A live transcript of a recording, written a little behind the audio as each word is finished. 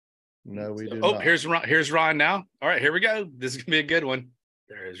No, we do Oh, not. here's Ron now. All right, here we go. This is gonna be a good one.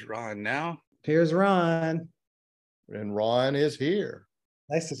 There's Ron now. Here's Ron. And Ron is here.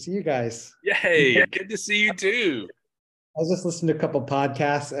 Nice to see you guys. Yay, good to see you too. I was just listening to a couple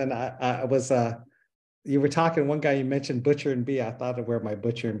podcasts, and I was you were talking. One guy you mentioned Butcher and Bee. I thought I'd wear my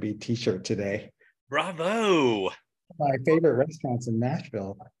Butcher and Bee T-shirt today. Bravo! My favorite restaurants in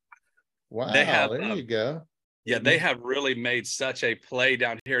Nashville. Wow, They have, there you go. Yeah, they have really made such a play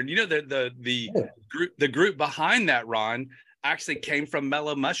down here. And you know, the group behind that, Ron, actually came from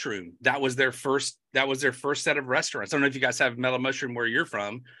Mellow Mushroom. That was their first set of restaurants. I don't know if you guys have Mellow Mushroom where you're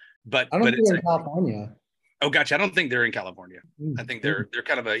from, but I don't think they're in California. Oh, gotcha. I don't think they're in California. I think they're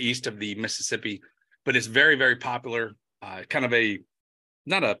kind of east of the Mississippi, but it's very, very popular. Kind of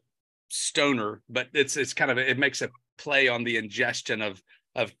not a stoner, but it's kind of it makes a play on the ingestion of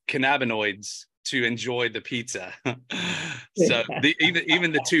cannabinoids to enjoy the pizza. So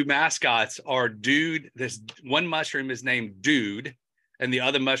even the two mascots are Dude. This one mushroom is named Dude, and the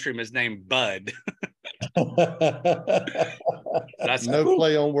other mushroom is named Bud. That's no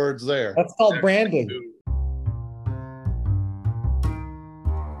play on words there. That's called branding.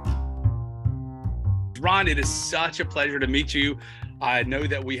 Ron, it is such a pleasure to meet you. I know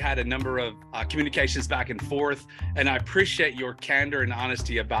that we had a number of communications back and forth, and I appreciate your candor and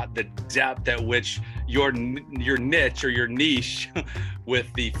honesty about the depth at which your niche or your niche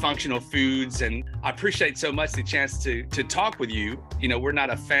with the functional foods. And I appreciate so much the chance to talk with you. You know, we're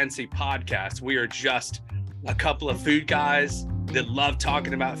not a fancy podcast. We are just a couple of food guys that love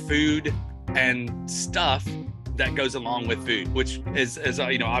talking about food and stuff that goes along with food, which is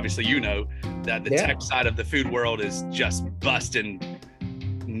you know, obviously, you know, that the tech side of the food world is just busting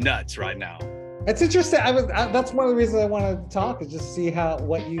nuts right now. It's interesting. That's one of the reasons I wanted to talk, is just see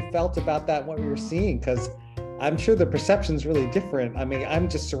what you felt about that, what we were seeing, because I'm sure the perception's really different. I mean, I'm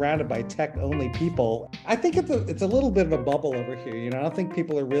just surrounded by tech-only people. I think it's a little bit of a bubble over here. You know, I don't think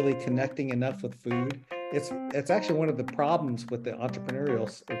people are really connecting enough with food. It's actually one of the problems with the entrepreneurial,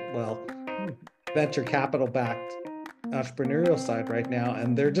 venture capital backed entrepreneurial side right now,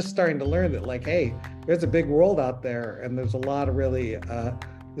 and they're just starting to learn that, like, hey, there's a big world out there, and there's a lot of really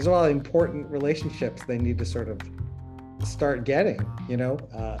there's a lot of important relationships they need to sort of start getting, you know.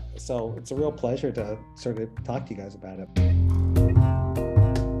 So it's a real pleasure to sort of talk to you guys about it.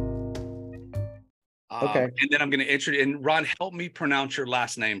 Okay. And then I'm going to introduce, and Ron, help me pronounce your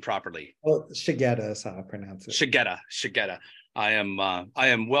last name properly. Well, Shigeta is how I pronounce it. Shigeta. I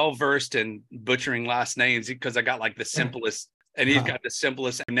am well versed in butchering last names because I got like the simplest, and he's got the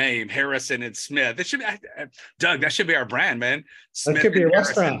simplest name, Harrison and Smith. It should be, Doug, that should be our brand, man. Smith that could be a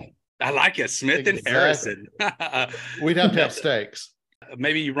restaurant. I like it, Smith and Harrison. We'd have to have steaks.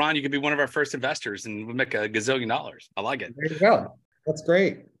 Maybe, Ron, you could be one of our first investors, and we'll make $1 gazillion. I like it. There you go. That's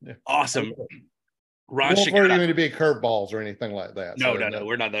great. Awesome. Ron Shigeta. We're not going to be curveballs or anything like that. No,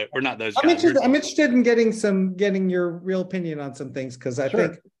 we're not those guys. I'm interested in getting your real opinion on some things, because I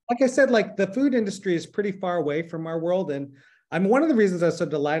think, like I said, like the food industry is pretty far away from our world, and I'm one of the reasons I'm so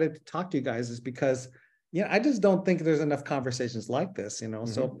delighted to talk to you guys is because, you know, I just don't think there's enough conversations like this, you know.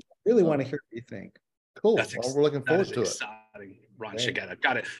 So I really want to hear what you think. Cool. Well, we're looking forward to exciting. Ron Shigeta.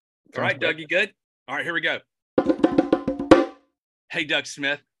 Got it. All right, Doug, you good? All right, here we go. Hey, Doug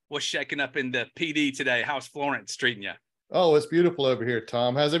Smith. What's shaking up in the PD today? How's Florence treating you? Oh, it's beautiful over here,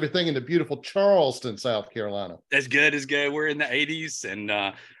 Tom. How's everything in the beautiful Charleston, South Carolina? It's good. We're in the 80s, and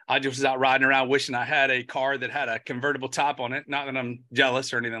I just was out riding around wishing I had a car that had a convertible top on it. Not that I'm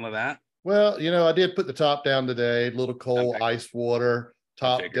jealous or anything like that. Well, you know, I did put the top down today, a little cold ice water,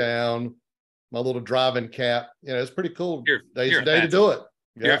 top down, my little driving cap. You know, it's pretty cool. Day's the day to do it.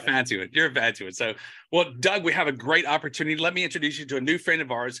 Yeah. You're a fan to it. So, well, Doug, we have a great opportunity. Let me introduce you to a new friend of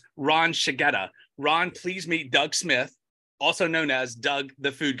ours, Ron Shigeta. Ron, please meet Doug Smith, also known as Doug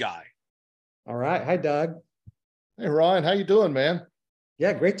the Food Guy. All right. Hi, Doug. Hey, Ron. How you doing, man?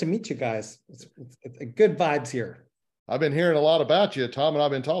 Yeah, great to meet you guys. It's good vibes here. I've been hearing a lot about you, Tom, and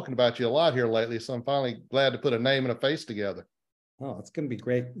I've been talking about you a lot here lately, so I'm finally glad to put a name and a face together. Oh, it's going to be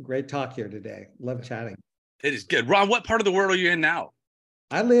great talk here today. Love chatting. It is good. Ron, what part of the world are you in now?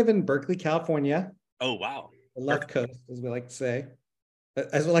 I live in Berkeley, California. Oh, wow. The left coast, as we like to say.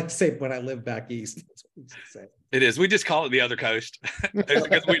 As we like to say when I live back east. That's what we used to say. It is. We just call it the other coast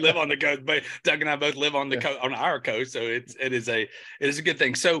because we live on the coast. But Doug and I both live on the on our coast, so it is a good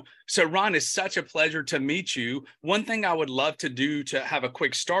thing. So Ron, it's such a pleasure to meet you. One thing I would love to do to have a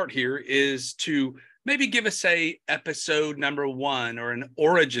quick start here is to maybe give us a episode number 1 or an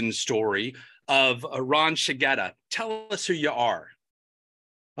origin story of Ron Shigeta. Tell us who you are.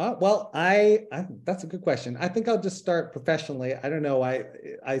 Well, that's a good question. I think I'll just start professionally. I don't know.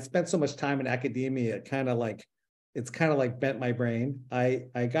 I spent so much time in academia, it's kind of like bent my brain.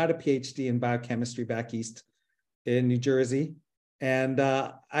 I got a PhD in biochemistry back east in New Jersey, and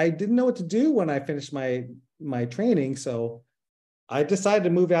I didn't know what to do when I finished my training. So I decided to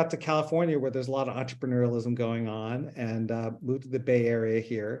move out to California, where there's a lot of entrepreneurialism going on, and moved to the Bay Area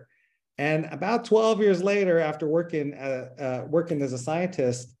here. And about 12 years later, after working as a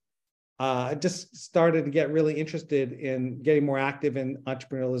scientist, I just started to get really interested in getting more active in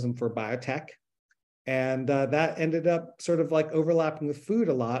entrepreneurialism for biotech. And that ended up sort of like overlapping with food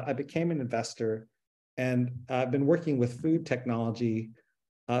a lot. I became an investor, and I've been working with food technology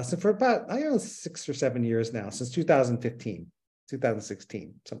so for about, I don't know, 6 or 7 years now, since 2015,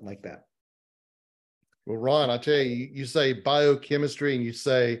 2016, something like that. Well, Ron, I tell you, you say biochemistry and you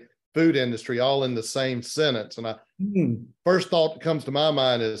say food industry all in the same sentence. And first thought that comes to my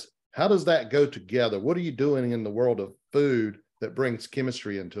mind is, how does that go together? What are you doing in the world of food that brings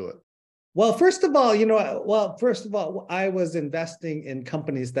chemistry into it? Well, first of all, I was investing in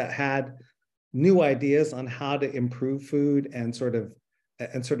companies that had new ideas on how to improve food and sort of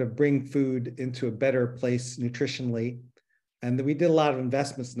bring food into a better place nutritionally. And we did a lot of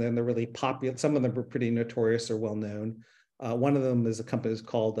investments in them. They're really popular. Some of them were pretty notorious or well known. One of them is a company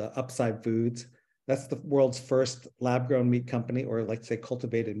called Upside Foods. That's the world's first lab-grown meat company, or like say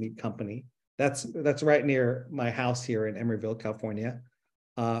cultivated meat company. That's right near my house here in Emeryville, California.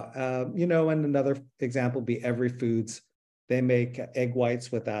 And another example would be Every Foods. They make egg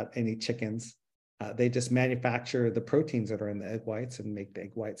whites without any chickens. They just manufacture the proteins that are in the egg whites and make the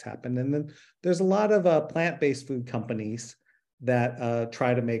egg whites happen. And then there's a lot of plant-based food companies that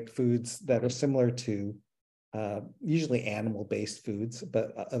try to make foods that are similar to usually animal-based foods,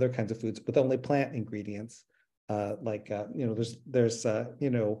 but other kinds of foods with only plant ingredients. There's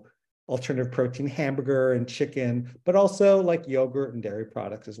alternative protein hamburger and chicken, but also like yogurt and dairy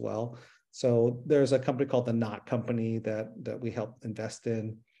products as well. So there's a company called the Knot Company that we helped invest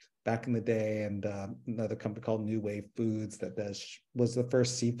in back in the day, and another company called New Wave Foods that was the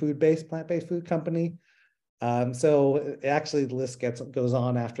first seafood-based, plant-based food company. So actually the list goes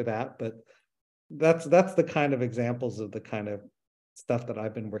on after that, but that's the kind of examples of the kind of stuff that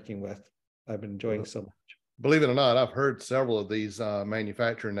I've been working with. I've been enjoying so much. Believe it or not, I've heard several of these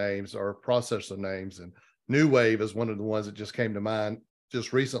manufacturer names or processor names, and New Wave is one of the ones that just came to mind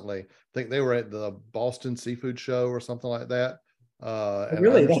just recently. I think they were at the Boston Seafood Show or something like that. And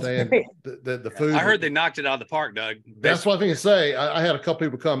really, I understand that the food. I heard they knocked it out of the park, Doug. That's what I was going to say. I had a couple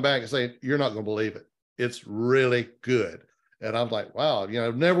people come back and say, "You're not going to believe it. It's really good." And I'm like, wow,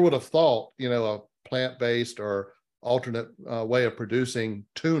 never would have thought, a plant-based or alternate way of producing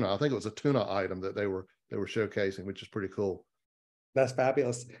tuna. I think it was a tuna item that they were showcasing, which is pretty cool. That's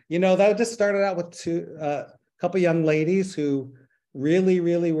fabulous. That just started out with a couple of young ladies who really,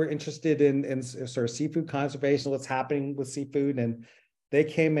 really were interested in sort of seafood conservation, what's happening with seafood. And they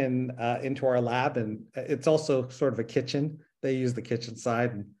came into our lab, and it's also sort of a kitchen. They use the kitchen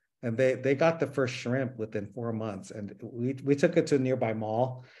side, and they got the first shrimp within 4 months. And we took it to a nearby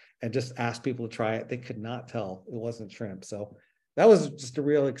mall and just asked people to try it. They could not tell it wasn't shrimp. So that was just a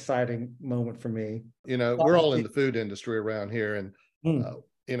real exciting moment for me. We're all in the food industry around here. And,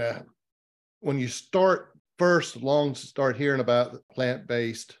 when you start hearing about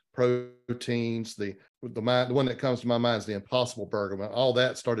plant-based proteins, the one that comes to my mind is the Impossible Burger. When all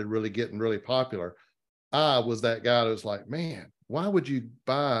that started really getting really popular, I was that guy that was like, man, why would you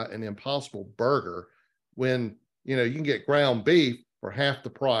buy an Impossible Burger when, you can get ground beef for half the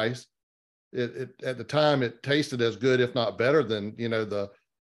price? At the time, it tasted as good, if not better than, the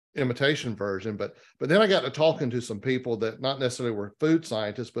imitation version. But then I got to talking to some people that not necessarily were food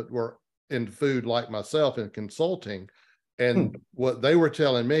scientists, but were in food like myself in consulting. And what they were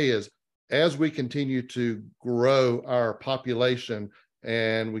telling me is, as we continue to grow our population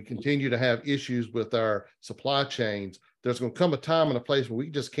and we continue to have issues with our supply chains, there's going to come a time and a place where we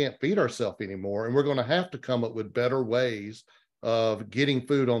just can't feed ourselves anymore. And we're going to have to come up with better ways of getting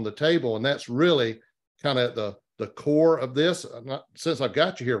food on the table. And that's really kind of the core of this. Since I've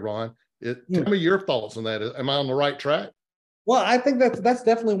got you here, Ron, tell me your thoughts on that. Am I on the right track? Well, I think that's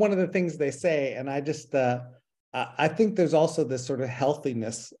definitely one of the things they say. And I think there's also this sort of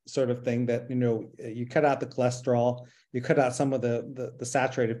healthiness sort of thing that, you cut out the cholesterol, you cut out some of the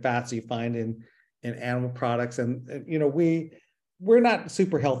saturated fats you find in animal products. And we're not a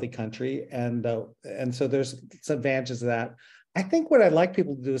super healthy country. And so there's some advantages of that. I think what I'd like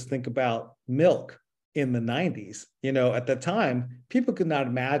people to do is think about milk in the 90s. At the time, people could not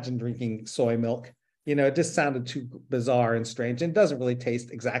imagine drinking soy milk. it just sounded too bizarre and strange, and it doesn't really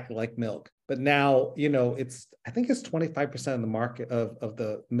taste exactly like milk. But now, I think it's 25% of the market of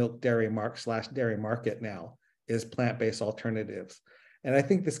the milk dairy dairy market now is plant-based alternatives. And I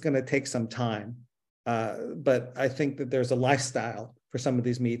think this is going to take some time. But I think that there's a lifestyle for some of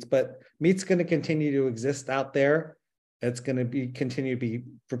these meats, but meat's going to continue to exist out there. It's going to continue to be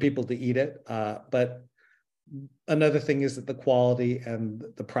for people to eat it. But another thing is that the quality and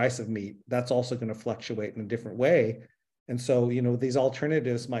the price of meat, that's also going to fluctuate in a different way. And so, these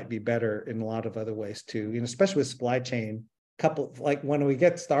alternatives might be better in a lot of other ways too, especially with supply chain. Like when we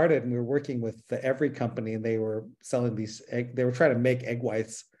get started and we were working with the Every company, and they were selling they were trying to make egg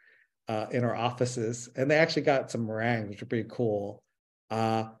whites in our offices, and they actually got some meringues, which are pretty cool.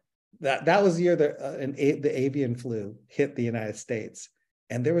 That was the year that the avian flu hit the United States.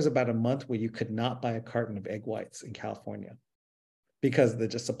 And there was about a month where you could not buy a carton of egg whites in California because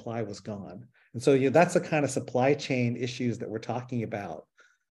the supply was gone. And so that's the kind of supply chain issues that we're talking about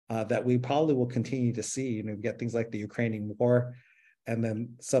that we probably will continue to see. Get things like the Ukrainian war, and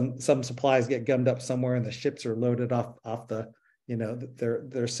then some supplies get gummed up somewhere, and the ships are loaded off the,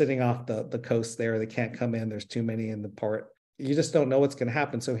 they're sitting off the coast there. They can't come in. There's too many in the port. You just don't know what's going to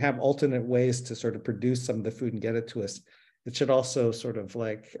happen. So we have alternate ways to sort of produce some of the food and get it to us. It should also sort of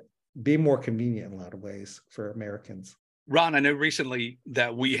like be more convenient in a lot of ways for Americans. Ron, I know recently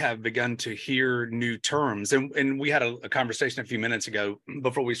that we have begun to hear new terms, and we had a conversation a few minutes ago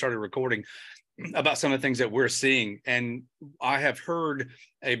before we started recording about some of the things that we're seeing. And I have heard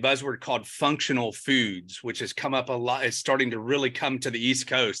a buzzword called functional foods, which has come up a lot. It's starting to really come to the East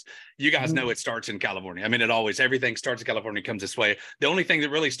Coast. You guys know it starts in California. I mean, everything starts in California, comes this way. The only thing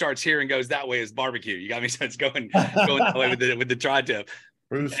that really starts here and goes that way is barbecue. You got me? So it's going that way with the tri-tip.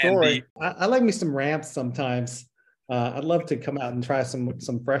 True story. I like me some ramps sometimes. I'd love to come out and try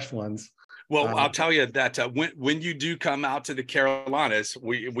some fresh ones. Well, I'll tell you that when you do come out to the Carolinas,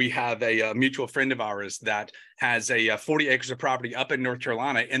 we have a mutual friend of ours that has a 40 acres of property up in North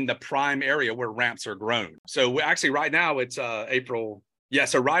Carolina in the prime area where ramps are grown. So actually right now it's April. Yeah,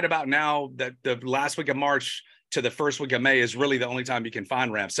 so right about now, that the last week of March to the first week of May is really the only time you can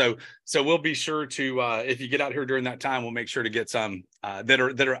find ramps. So we'll be sure to, if you get out here during that time, we'll make sure to get some that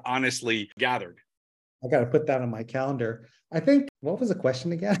are honestly gathered. I got to put that on my calendar. I think, what was the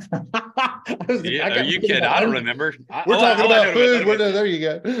question again? Are you kidding? I don't remember. We're talking about food. There you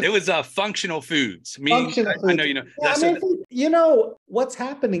go. It was functional foods. I know, what's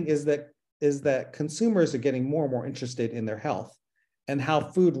happening is that consumers are getting more and more interested in their health and how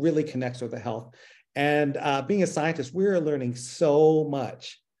food really connects with their health. And being a scientist, we're learning so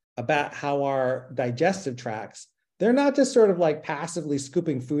much about how our digestive tracts, they're not just sort of like passively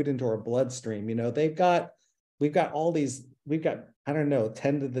scooping food into our bloodstream. We've got all these, I don't know,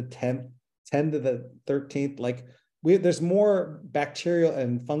 10 to the 10th, 10 to the 13th, there's more bacterial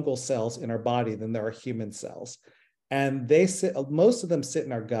and fungal cells in our body than there are human cells. And most of them sit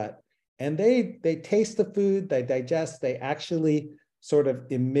in our gut, and they taste the food, they digest, they actually sort of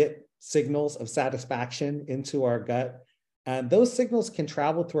emit signals of satisfaction into our gut. And those signals can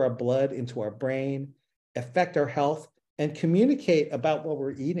travel through our blood into our brain, affect our health, and communicate about what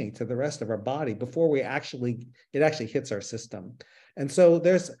we're eating to the rest of our body before it actually hits our system. And so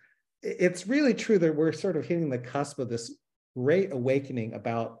it's really true that we're sort of hitting the cusp of this great awakening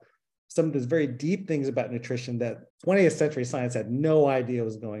about some of these very deep things about nutrition that 20th century science had no idea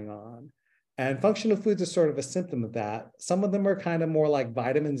was going on. And functional foods are sort of a symptom of that. Some of them are kind of more like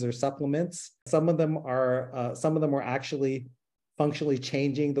vitamins or supplements. Some of them are actually functionally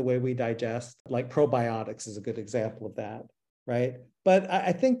changing the way we digest, like probiotics is a good example of that, right? But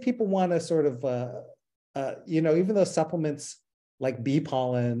I think people want to sort of, even though supplements like bee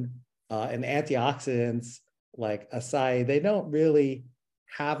pollen and antioxidants like acai, they don't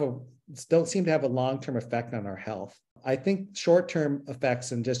seem to have a long-term effect on our health. I think short-term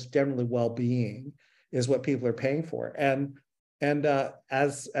effects and just generally well-being is what people are paying for. And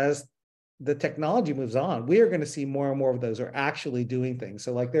as the technology moves on, we are going to see more and more of those are actually doing things.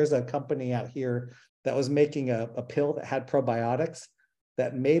 So there's a company out here that was making a pill that had probiotics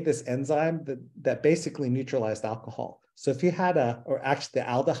that made this enzyme that basically neutralized alcohol. So if you had or actually the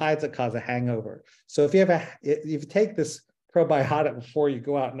aldehydes that cause a hangover. So if you take this probiotic before you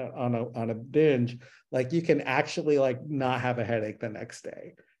go out on a binge, you can actually not have a headache the next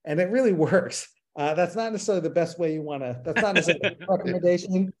day. And it really works. That's not necessarily the best way that's not necessarily a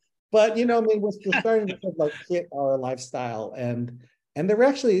recommendation. But we're starting to hit our lifestyle, and they're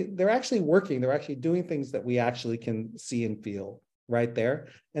actually working. They're actually doing things that we actually can see and feel right there.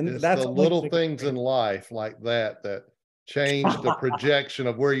 And it's that's the little things in life like that change the projection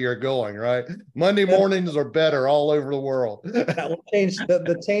of where you're going, right? Monday mornings are better all over the world. That will change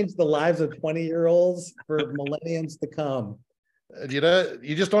the lives of 20-year-olds for millenniums to come. You know,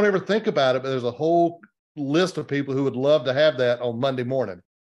 you just don't ever think about it, but there's a whole list of people who would love to have that on Monday morning.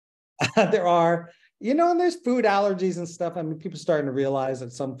 There are, you know, and there's food allergies and stuff. I mean, people are starting to realize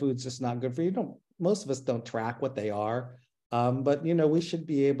that some food's just not good for you. Most of us don't track what they are. But, you know, we should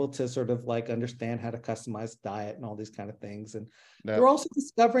be able to sort of like understand how to customize diet and all these kind of things. And they're also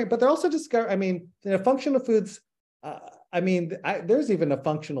discovering, I mean, you know, functional foods. There's even a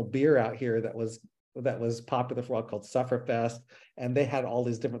functional beer out here that was popular for a while called Sufferfest. And they had all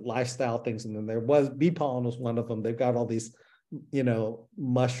these different lifestyle things. And then there was bee pollen was one of them. They've got all these, you know,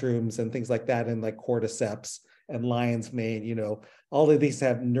 mushrooms and things like that, and like cordyceps and lion's mane, you know, all of these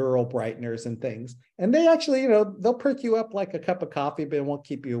have neural brighteners and things. And they actually, you know, they'll perk you up like a cup of coffee, but it won't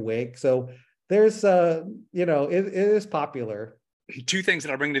keep you awake. So there's, you know, it is popular. Two things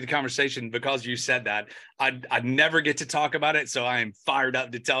that I bring to the conversation because you said that. I never get to talk about it, so I am fired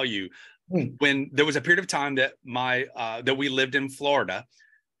up to tell you. When there was a period of time that that we lived in Florida,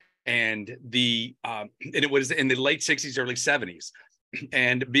 and it was in the late 60s, early 70s.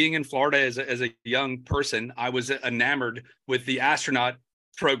 And being in Florida as a young person, I was enamored with the astronaut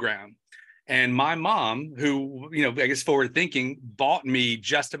program. And my mom, who, you know, I guess forward thinking, bought me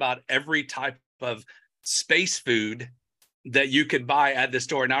just about every type of space food that you could buy at the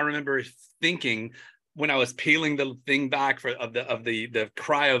store. And I remember thinking, when I was peeling the thing back of the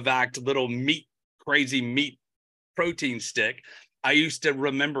cryovac little crazy meat protein stick, I used to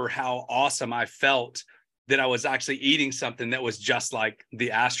remember how awesome I felt that I was actually eating something that was just like the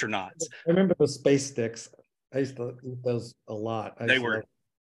astronauts. I remember those space sticks. I used to eat those a lot. They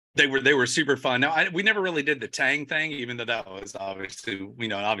were super fun. Now, we never really did the Tang thing, even though that was obviously, you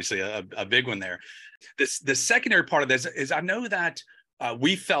know, a big one there. The secondary part of this is I know that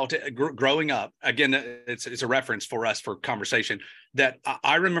we felt growing up, again, it's a reference for us for conversation, that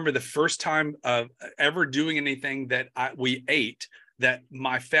I remember the first time of ever doing anything that we ate that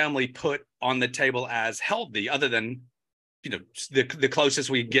my family put on the table as healthy, other than, you know, the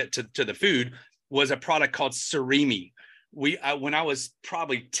closest we get to the food, was a product called surimi. When I was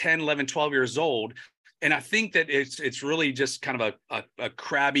probably 10, 11, 12 years old, and I think that it's really just kind of a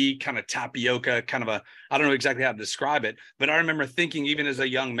crabby kind of tapioca, kind of I don't know exactly how to describe it, but I remember thinking, even as a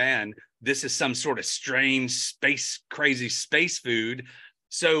young man, this is some sort of strange crazy space food.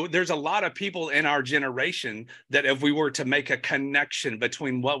 So there's a lot of people in our generation that if we were to make a connection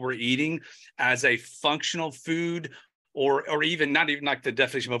between what we're eating as a functional food, or even not even like the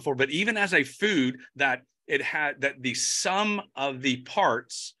definition before, but even as a food that the sum of the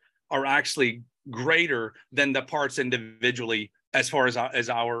parts are actually greater than the parts individually, as far as our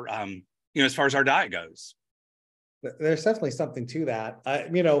as far as our diet goes. There's definitely something to that.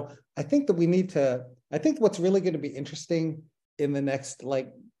 I think that I think what's really going to be interesting in the next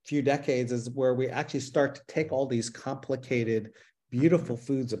few decades is where we actually start to take all these complicated, beautiful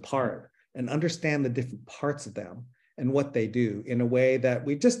foods apart and understand the different parts of them and what they do in a way that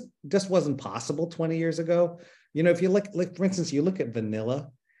we just wasn't possible 20 years ago. You know, if you look, for instance, you look at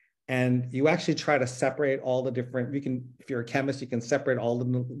vanilla and you actually try to separate all the different, if you're a chemist, you can separate all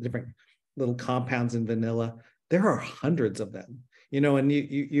the different little compounds in vanilla. There are hundreds of them, you know, and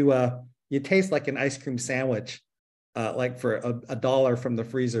you taste like an ice cream sandwich, like for $1 from the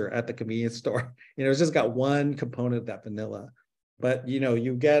freezer at the convenience store. You know, it's just got one component of that vanilla. But, you know,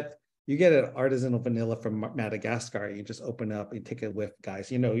 you get an artisanal vanilla from Madagascar. You just open up, you take a whiff,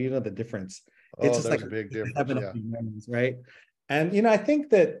 guys. You know the difference. It's just like a big difference, yeah. Memories, right? And you know, I think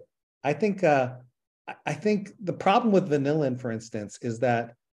the problem with vanilla, for instance, is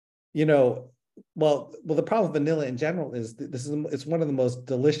that, you know, well, the problem with vanilla in general is it's one of the most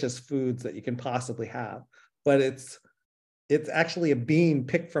delicious foods that you can possibly have, but it's actually a bean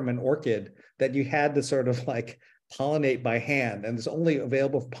picked from an orchid that you had to sort of like pollinate by hand, and it's only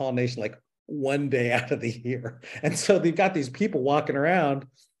available for pollination like one day out of the year. And so they've got these people walking around,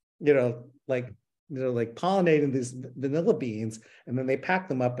 like pollinating these vanilla beans, and then they pack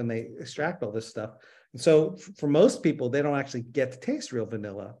them up and they extract all this stuff. And so for most people, they don't actually get to taste real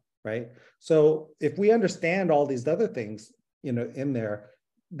vanilla, right? So if we understand all these other things, you know, in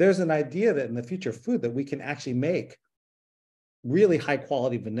there's an idea that in the future food that we can actually make really high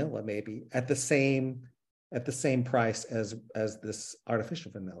quality vanilla, maybe at the same price as this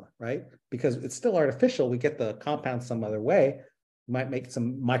artificial vanilla, right? Because it's still artificial. We get the compounds some other way. We might make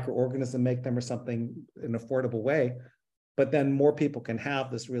some microorganism make them or something in an affordable way, but then more people can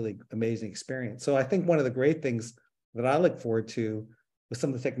have this really amazing experience. So I think one of the great things that I look forward to with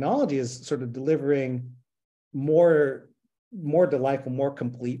some of the technology is sort of delivering more more delightful, more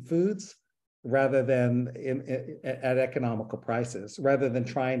complete foods rather than at economical prices, rather than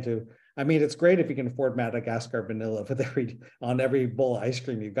trying to, I mean, it's great if you can afford Madagascar vanilla on every bowl of ice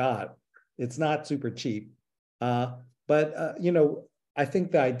cream you got. It's not super cheap. But I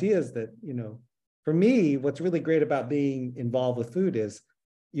think the idea is that, for me, what's really great about being involved with food is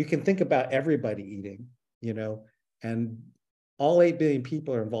you can think about everybody eating, and all 8 billion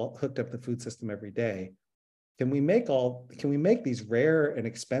people are hooked up to the food system every day. Can we make these rare and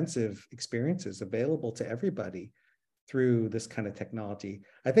expensive experiences available to everybody through this kind of technology?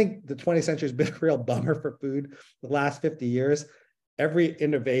 I think the 20th century has been a real bummer for food. The last 50 years, every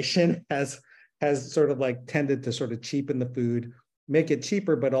innovation has sort of like tended to sort of cheapen the food, make it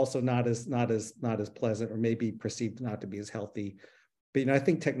cheaper, but also not as pleasant, or maybe perceived not to be as healthy. But I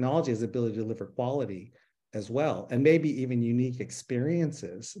think technology has the ability to deliver quality as well, and maybe even unique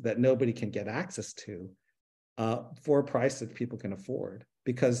experiences that nobody can get access to for a price that people can afford,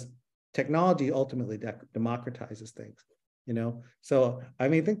 because technology ultimately democratizes things. So I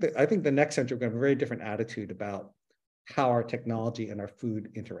mean, I think the next century we're going to have a very different attitude about how our technology and our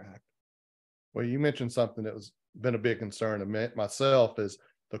food interact. Well, you mentioned something that was been a big concern of myself, is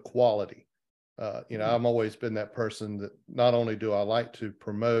the quality. I've always been that person that not only do I like to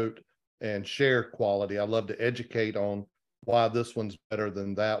promote and share quality, I love to educate on why this one's better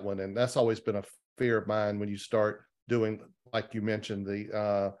than that one. And that's always been a fear of mine when you start doing, like you mentioned,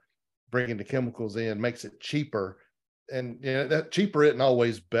 the bringing the chemicals in makes it cheaper. And that cheaper isn't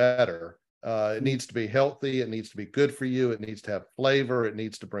always better. It needs to be healthy. It needs to be good for you. It needs to have flavor. It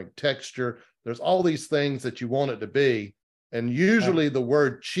needs to bring texture. There's all these things that you want it to be. And usually the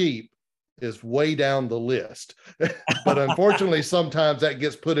word cheap is way down the list. But unfortunately, sometimes that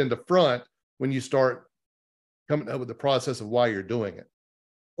gets put into front when you start coming up with the process of why you're doing it.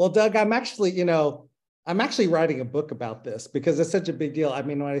 Well, Doug, I'm actually writing a book about this because it's such a big deal. I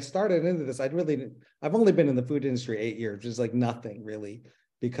mean, when I started into this, I've only been in the food industry 8 years, which is like nothing really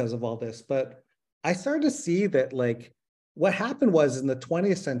because of all this. But I started to see that like what happened was in the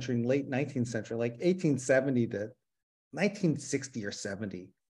 20th century and late 19th century, like 1870 to 1960 or 70,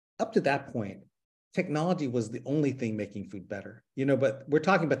 up to that point, technology was the only thing making food better. But we're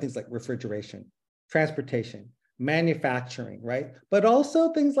talking about things like refrigeration, transportation, manufacturing, right? But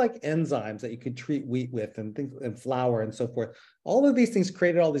also things like enzymes that you could treat wheat with, and things, and flour and so forth. All of these things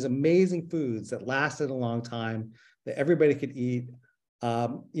created all these amazing foods that lasted a long time, that everybody could eat.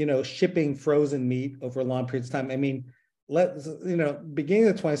 Shipping frozen meat over long periods of time. I mean, beginning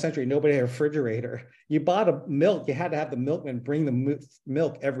of the 20th century, nobody had a refrigerator. You bought a milk, you had to have the milkman bring the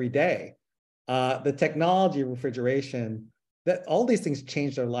milk every day. The technology of refrigeration, that all these things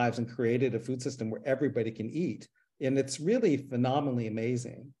changed our lives and created a food system where everybody can eat. And it's really phenomenally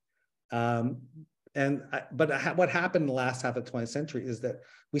amazing. But what happened in the last half of the 20th century is that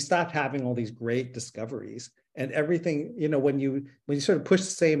we stopped having all these great discoveries, and everything, when you sort of push the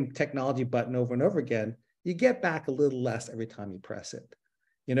same technology button over and over again, you get back a little less every time you press it,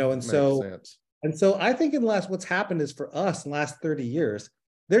 and so I think what's happened is, for us in the last 30 years,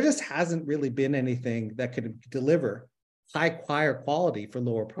 there just hasn't really been anything that could deliver higher quality for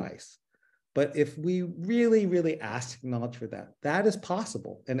lower price. But if we really, really ask technology for that, that is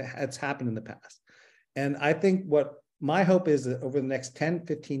possible. And it's happened in the past. And I think what my hope is that over the next 10,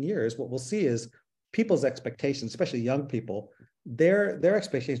 15 years, what we'll see is people's expectations, especially young people, their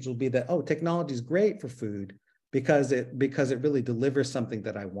expectations will be that, oh, technology is great for food because it really delivers something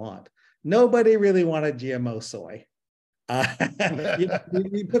that I want. Nobody really wanted GMO soy.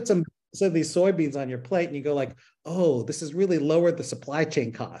 You put some of these soybeans on your plate and you go like, oh, this has really lowered the supply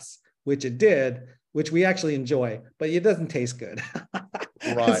chain costs, which it did, which we actually enjoy, but it doesn't taste good.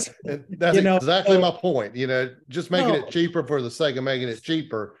 Right. And that's exactly my point. Just making it cheaper for the sake of making it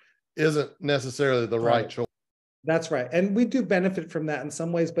cheaper isn't necessarily the right choice. That's right. And we do benefit from that in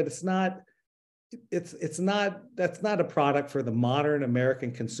some ways, but that's not a product for the modern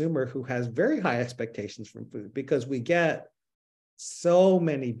American consumer who has very high expectations from food, because we get so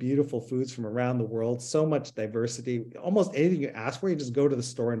many beautiful foods from around the world, so much diversity. Almost anything you ask for, you just go to the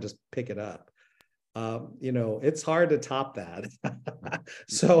store and just pick it up. It's hard to top that.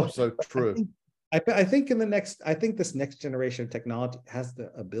 So true. I think this next generation of technology has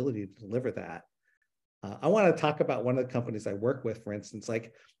the ability to deliver that. I want to talk about one of the companies I work with, for instance,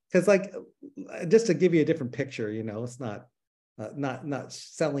 just to give you a different picture, it's not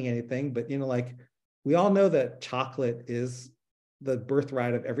selling anything, but we all know that chocolate is the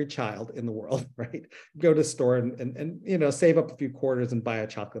birthright of every child in the world, right? Go to the store and save up a few quarters and buy a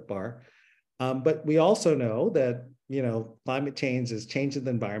chocolate bar. But we also know that climate change is changing the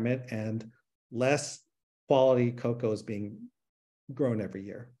environment, and less quality cocoa is being grown every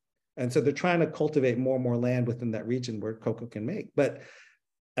year. And so they're trying to cultivate more and more land within that region where cocoa can make. But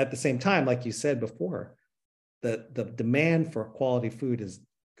at the same time, like you said before, the demand for quality food is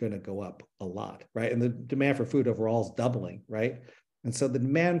going to go up a lot, right? And the demand for food overall is doubling, right? And so the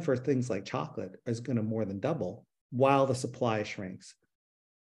demand for things like chocolate is going to more than double while the supply shrinks.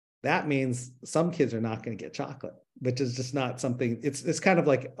 That means some kids are not going to get chocolate, which is just not something, it's kind of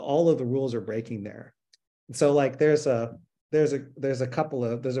like all of the rules are breaking there. So like there's a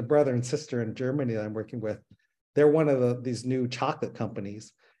brother and sister in Germany that I'm working with. They're one of these new chocolate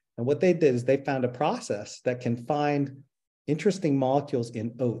companies. And what they did is they found a process that can find interesting molecules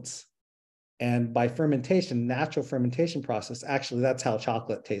in oats. And by fermentation, natural fermentation process, actually that's how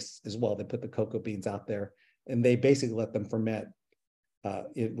chocolate tastes as well. They put the cocoa beans out there and they basically let them ferment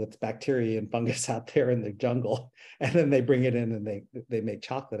with bacteria and fungus out there in the jungle. And then they bring it in and they make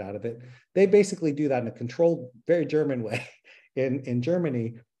chocolate out of it. They basically do that in a controlled, very German way in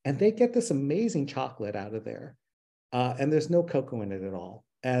Germany. And they get this amazing chocolate out of there. And there's no cocoa in it at all.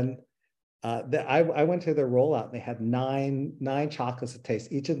 And I went to their rollout and they had nine chocolates to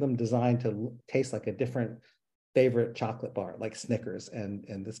taste, each of them designed to taste like a different favorite chocolate bar, like Snickers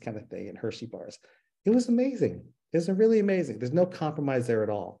and this kind of thing, and Hershey bars. It was amazing. It was really amazing. There's no compromise there at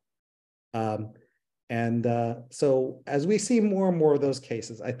all. So as we see more and more of those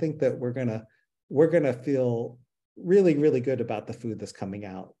cases, I think that we're gonna feel really, really good about the food that's coming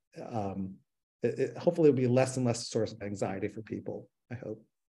out. Hopefully it'll be less and less a source of anxiety for people, I hope.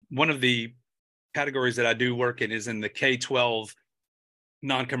 One of the categories that I do work in is in the K-12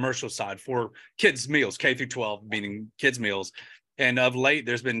 non-commercial side for kids' meals, K through 12, meaning kids' meals. And of late,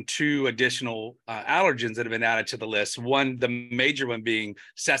 there's been 2 additional allergens that have been added to the list. One, the major one being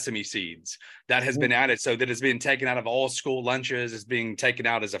sesame seeds. That has been added so that it's being taken out of all school lunches. It's being taken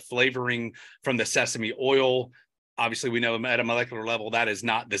out as a flavoring from the sesame oil. Obviously, we know at a molecular level that is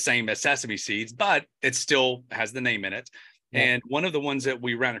not the same as sesame seeds, but it still has the name in it. Yeah. And one of the ones that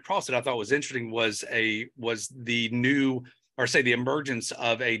we ran across that I thought was interesting was the new, or say the emergence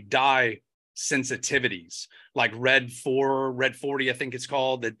of a dye sensitivities like red 40, I think it's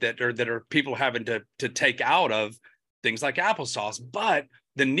called, that are people having to take out of things like applesauce. But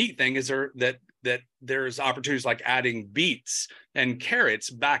the neat thing is that there's opportunities like adding beets and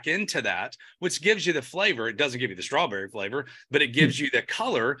carrots back into that, which gives you the flavor. It doesn't give you the strawberry flavor, but it gives you the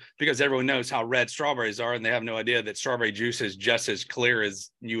color, because everyone knows how red strawberries are, and they have no idea that strawberry juice is just as clear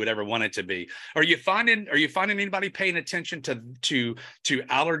as you would ever want it to be. Are you finding anybody paying attention to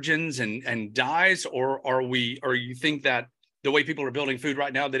allergens and dyes, or you think that the way people are building food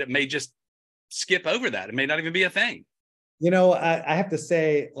right now that it may just skip over that? It may not even be a thing. You know, I have to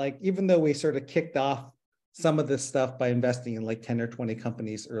say, like, even though we sort of kicked off some of this stuff by investing in like 10 or 20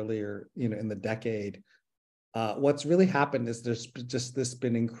 companies earlier, in the decade, what's really happened is there's just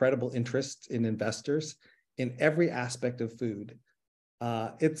been incredible interest in investors in every aspect of food.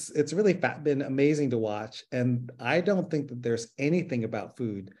 It's really been amazing to watch. And I don't think that there's anything about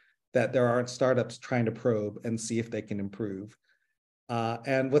food that there aren't startups trying to probe and see if they can improve.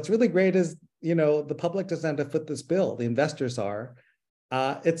 And what's really great is, the public doesn't have to foot this bill. The investors are.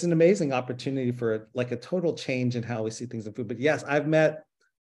 It's an amazing opportunity for like a total change in how we see things in food. But yes, I've met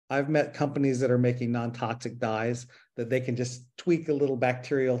companies that are making non-toxic dyes that they can just tweak a little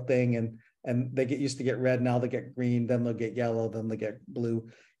bacterial thing and they used to get red, now they get green, then they'll get yellow, then they get blue.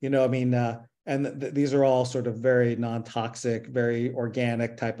 These are all sort of very non-toxic, very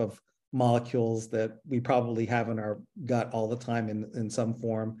organic type of molecules that we probably have in our gut all the time in some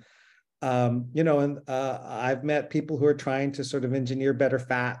form. I've met people who are trying to sort of engineer better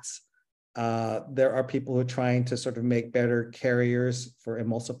fats. There are people who are trying to sort of make better carriers for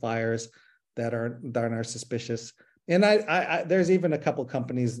emulsifiers that are suspicious. And there's even a couple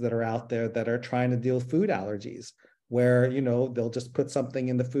companies that are out there that are trying to deal with food allergies, where, they'll just put something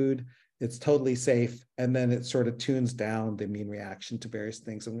in the food, it's totally safe, and then it sort of tunes down the immune reaction to various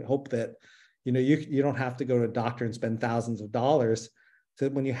things. And we hope that, you don't have to go to a doctor and spend thousands of dollars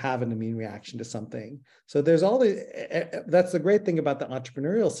when you have an immune reaction to something. So there's that's the great thing about the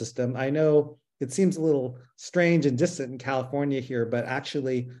entrepreneurial system. I know it seems a little strange and distant in California here, but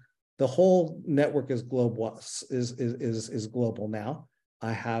actually the whole network is global, is global now.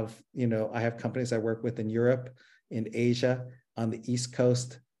 I have companies I work with in Europe, in Asia, on the East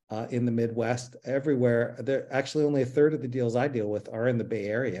Coast, in the Midwest, everywhere. There actually only a third of the deals I deal with are in the Bay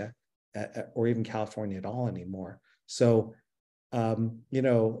Area or even California at all anymore. So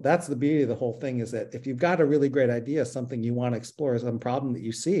that's the beauty of the whole thing, is that if you've got a really great idea, something you want to explore, some problem that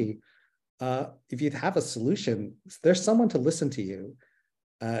you see, if you have a solution, there's someone to listen to you.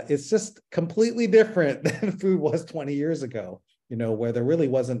 It's just completely different than food was 20 years ago, where there really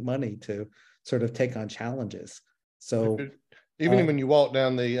wasn't money to sort of take on challenges. So even when you walk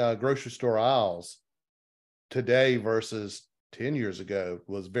down the grocery store aisles today versus 10 years ago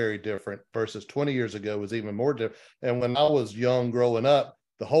was very different, versus 20 years ago was even more different. And when I was young growing up,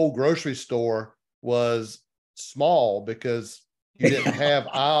 the whole grocery store was small because you didn't have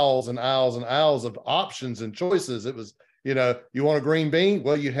aisles and aisles and aisles of options and choices. It was, you want a green bean?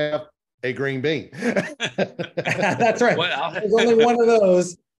 Well, you have a green bean. That's right. There's only one of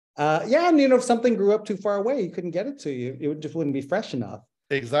those. And if something grew up too far away, you couldn't get it to you. It just wouldn't be fresh enough.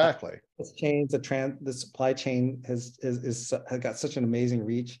 Exactly. It's changed. The supply chain has got such an amazing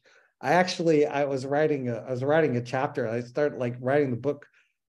reach. I was writing a chapter. I started writing the book.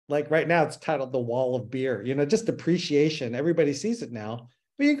 Right now, it's titled "The Wall of Beer." Just appreciation. Everybody sees it now.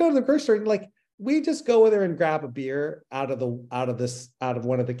 But you go to the grocery store and we just go there and grab a beer out of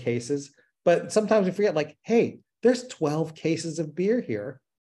one of the cases. But sometimes we forget, hey, there's 12 cases of beer here,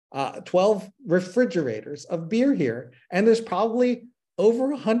 12 refrigerators of beer here, and there's probably over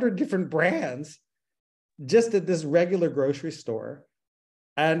 100 different brands just at this regular grocery store.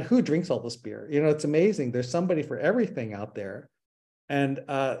 And who drinks all this beer? It's amazing. There's somebody for everything out there. And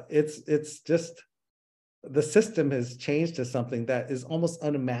it's just, the system has changed to something that is almost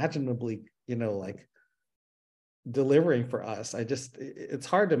unimaginably, delivering for us. It's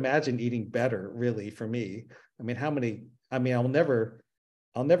hard to imagine eating better, really, for me. I'll never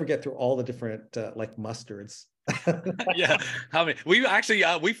get through all the different mustards. Yeah, we actually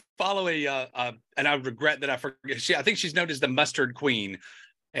we follow and I regret that I forget. I think she's known as the mustard queen,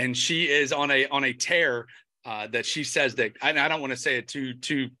 and she is on a tear that she says that, and I don't want to say it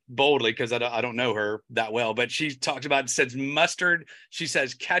too boldly because I don't know her that well, but she talks about, says mustard. She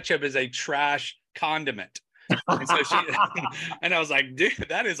says ketchup is a trash condiment. And so and I was like, dude,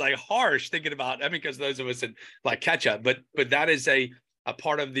 that is harsh thinking about. Because those of us that like ketchup, but that is a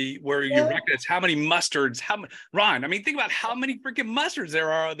part of where you recognize how many mustards, Ron, think about how many freaking mustards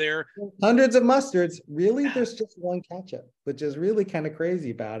there are there. Hundreds of mustards. Really, there's just one ketchup, which is really kind of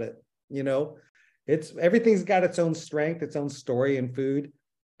crazy about it. Everything's got its own strength, its own story in food.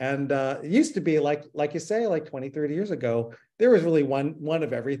 And it used to be like you say, 20, 30 years ago, there was really one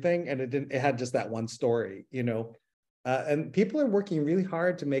of everything, and it had just that one story, and people are working really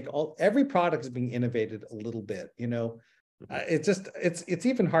hard to make every product is being innovated a little bit, it's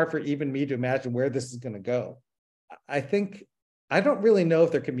even hard for even me to imagine where this is going to go. I don't really know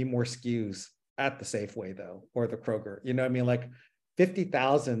if there can be more SKUs at the Safeway though, or the Kroger,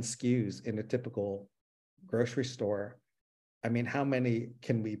 50,000 SKUs in a typical grocery store. How many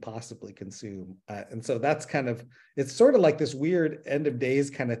can we possibly consume? And so that's it's sort of like this weird end of days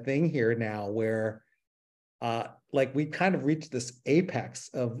kind of thing here now, where we kind of reached this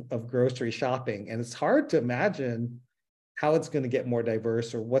apex of grocery shopping, and it's hard to imagine how it's going to get more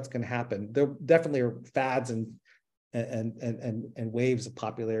diverse or what's going to happen. There definitely are fads and waves of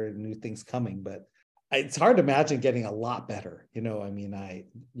popularity and new things coming, but it's hard to imagine getting a lot better. I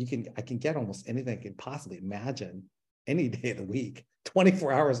can get almost anything I could possibly imagine any day of the week,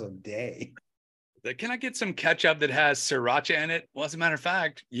 24 hours a day. Can I get some ketchup that has sriracha in it? Well, as a matter of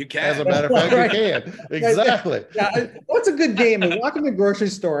fact, you can. As a matter of fact, you can. Exactly. Yeah. What's a good game? And walk in the grocery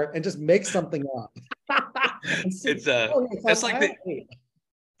store and just make something up. It's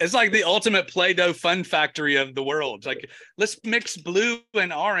like the ultimate Play-Doh fun factory of the world. It's let's mix blue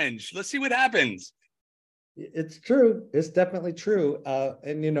and orange. Let's see what happens. It's true. It's definitely true.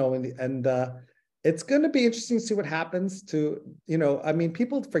 It's going to be interesting to see what happens to,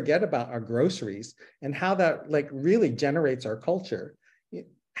 people forget about our groceries and how that really generates our culture.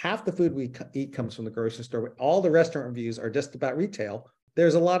 Half the food we eat comes from the grocery store. All the restaurant reviews are just about retail.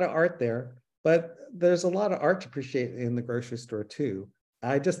 There's a lot of art there, but there's a lot of art to appreciate in the grocery store too.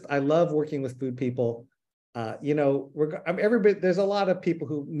 I love working with food people. Everybody, there's a lot of people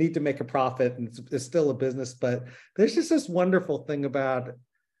who need to make a profit, and it's still a business, but there's just this wonderful thing about,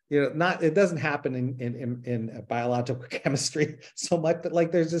 it doesn't happen in biological chemistry so much, but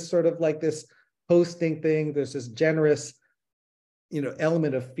there's this sort of this hosting thing. There's this generous,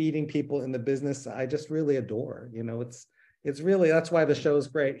 element of feeding people in the business. I just really adore, it's really, that's why the show is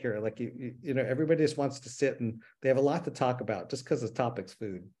great here. Everybody just wants to sit and they have a lot to talk about just because the topic's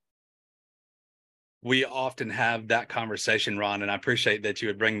food. We often have that conversation, Ron, and I appreciate that you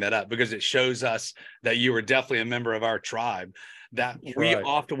would bring that up because it shows us that you are definitely a member of our tribe. That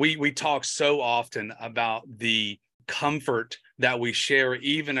we talk so often about the comfort that we share,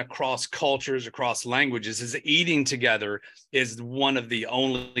 even across cultures, across languages, is eating together is one of the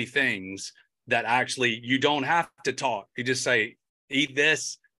only things that actually you don't have to talk. You just say, eat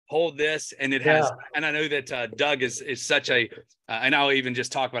this, hold this. And it has, and I know that Doug is such a, and I'll even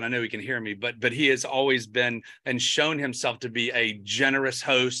just talk about, I know he can hear me, but he has always been and shown himself to be a generous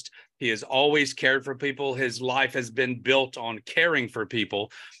host. He has always cared for people. His life has been built on caring for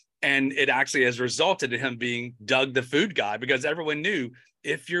people. And it actually has resulted in him being Doug the food guy, because everyone knew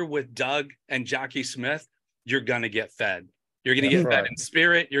if you're with Doug and Jackie Smith, you're going to get fed. You're going to get fed in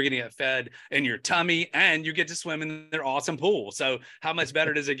spirit. You're going to get fed in your tummy, and you get to swim in their awesome pool. So how much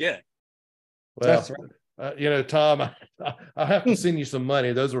better does it get? Well, Tom, I have to send you some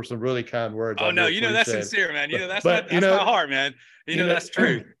money. Those were some really kind words. Oh, no, that's sincere, man. That's my heart, man. That's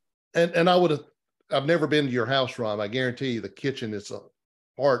true. And I've never been to your house, Ron. I guarantee you the kitchen is a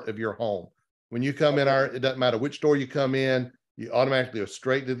part of your home. When you come in it doesn't matter which door you come in, you automatically go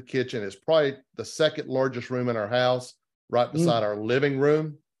straight to the kitchen. It's probably the second largest room in our house, right beside our living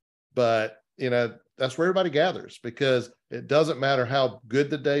room. But, that's where everybody gathers, because it doesn't matter how good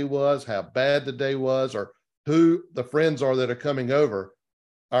the day was, how bad the day was, or who the friends are that are coming over.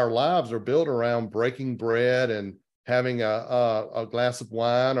 Our lives are built around breaking bread and having a glass of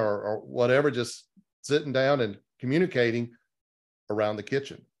wine or whatever, just sitting down and communicating around the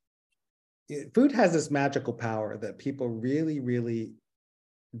kitchen. Food has this magical power that people really, really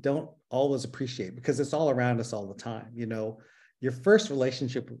don't always appreciate, because it's all around us all the time. Your first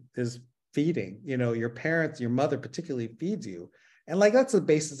relationship is feeding. Your parents, your mother particularly, feeds you. And that's the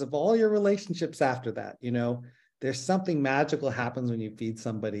basis of all your relationships after that. There's something magical happens when you feed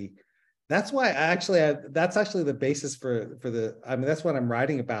somebody. That's why that's actually the basis for that's what I'm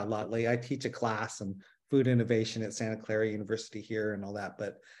writing about a lot lately. I teach a class on food innovation at Santa Clara University here and all that,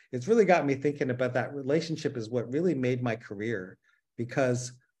 but it's really got me thinking about that relationship is what really made my career,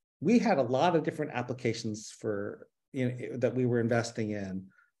 because we had a lot of different applications for, that we were investing in,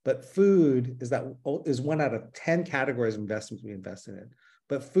 but food is one out of 10 categories of investments we invested in.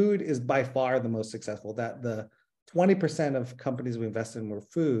 But food is by far the most successful. That the 20% of companies we invested in were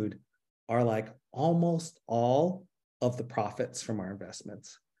food are almost all of the profits from our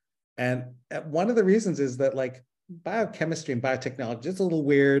investments. And one of the reasons is that biochemistry and biotechnology is a little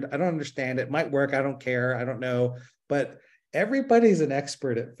weird. I don't understand it. It might work. I don't care. I don't know. But everybody's an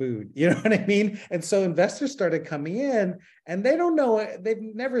expert at food. You know what I mean? And so investors started coming in, and they don't know, they've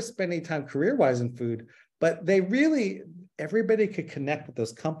never spent any time career-wise in food, but everybody could connect with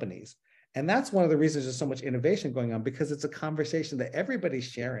those companies. And that's one of the reasons there's so much innovation going on, because it's a conversation that everybody's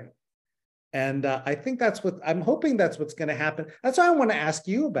sharing. And I think I'm hoping that's what's going to happen. That's what I want to ask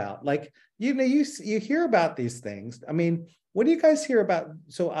you about. You hear about these things. I mean, what do you guys hear about?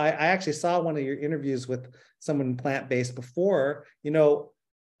 So I actually saw one of your interviews with someone plant-based before.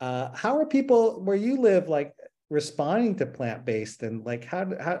 How are people where you live responding to plant-based, and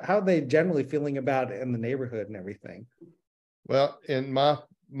how are they generally feeling about it in the neighborhood and everything? Well, in my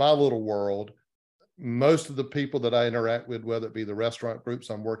little world, most of the people that I interact with, whether it be the restaurant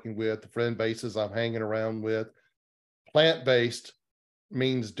groups I'm working with, the friend bases I'm hanging around with, plant-based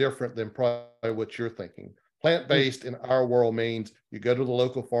means different than probably what you're thinking. Plant-based in our world means you go to the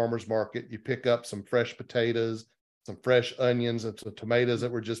local farmer's market, you pick up some fresh potatoes, some fresh onions, and some tomatoes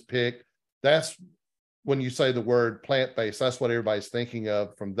that were just picked. That's when you say the word plant-based, that's what everybody's thinking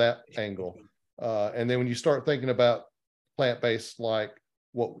of from that angle. And then when you start thinking about plant-based, like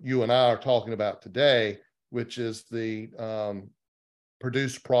what you and I are talking about today, which is the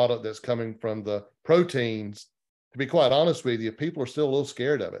produced product that's coming from the proteins, to be quite honest with you, people are still a little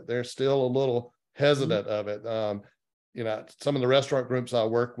scared of it. They're still a little hesitant of it. Some of the restaurant groups I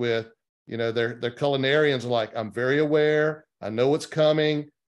work with, they're culinarians are like, I'm very aware, I know what's coming,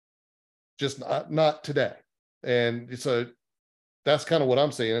 just not today. And so that's kind of what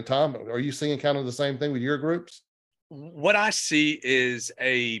I'm seeing. And Tom, are you seeing kind of the same thing with your groups? What I see is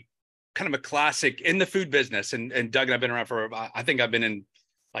a kind of a classic in the food business. And Doug and I've been around I think I've been in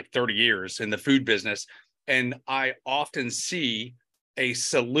 30 years in the food business. And I often see a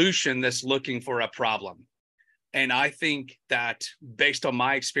solution that's looking for a problem. And I think that based on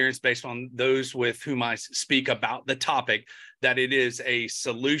my experience, based on those with whom I speak about the topic, that it is a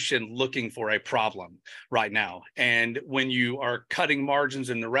solution looking for a problem right now. And when you are cutting margins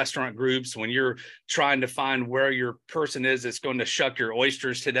in the restaurant groups, when you're trying to find where your person is that's going to shuck your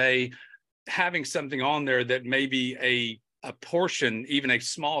oysters today, having something on there that maybe a portion, even a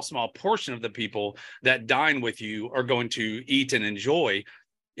small portion of the people that dine with you are going to eat and enjoy,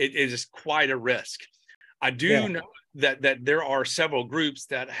 it is quite a risk. I do know that there are several groups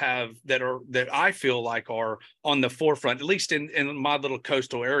that I feel like are on the forefront, at least in my little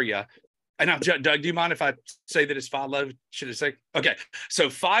coastal area, And now, Doug, do you mind if I say that it's Five Loaves? Should I say? Okay. So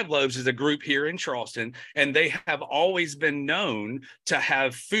Five Loaves is a group here in Charleston, and they have always been known to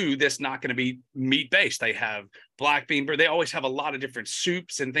have food that's not going to be meat-based. They have black bean, but they always have a lot of different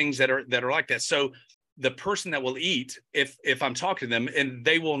soups and things that are like that. So the person that will eat, if I'm talking to them, and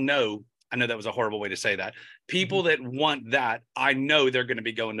they will know, I know that was a horrible way to say that. People that want that, I know they're going to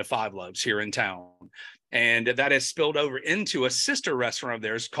be going to Five Loaves here in town. And that has spilled over into a sister restaurant of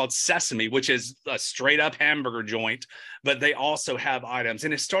theirs called Sesame, which is a straight up hamburger joint, but they also have items.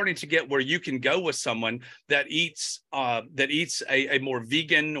 And it's starting to get where you can go with someone that eats a more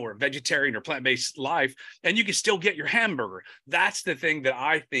vegan or vegetarian or plant-based life, and you can still get your hamburger. That's the thing that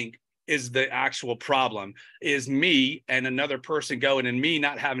I think is the actual problem, is me and another person going and me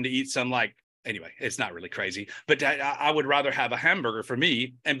not having to eat some, like, anyway, it's not really crazy, but I would rather have a hamburger for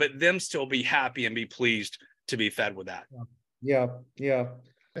me, but them still be happy and be pleased to be fed with that. Yeah.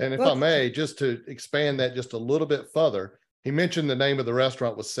 And if I may, just to expand that just a little bit further, he mentioned the name of the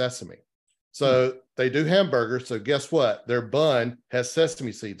restaurant was Sesame. So they do hamburgers. So guess what? Their bun has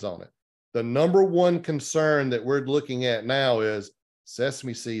sesame seeds on it. The number one concern that we're looking at now is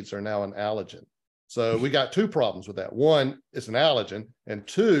sesame seeds are now an allergen. So we got two problems with that. One, it's an allergen, and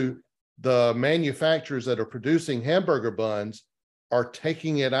two, the manufacturers that are producing hamburger buns are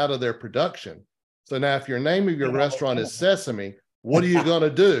taking it out of their production. So now if your name of your restaurant is Sesame, what are you going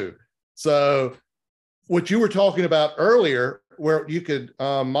to do? So what you were talking about earlier, where you could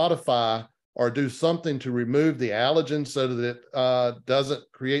modify or do something to remove the allergen so that it doesn't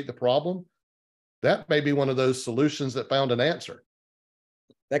create the problem, that may be one of those solutions that found an answer.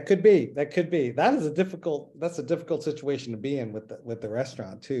 That could be. That's a difficult situation to be in with the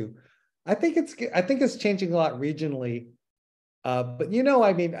restaurant too. I think it's changing a lot regionally, but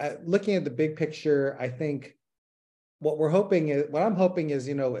I mean, looking at the big picture, I think what I'm hoping is,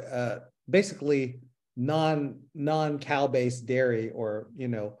 basically non-cow based dairy or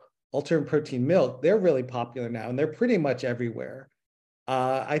alternate protein milk. They're really popular now, and they're pretty much everywhere.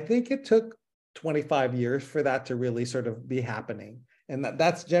 I think it took 25 years for that to really sort of be happening, and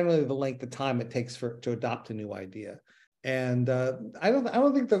that's generally the length of time it takes to adopt a new idea. And I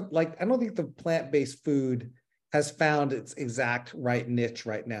don't think the plant-based food has found its exact right niche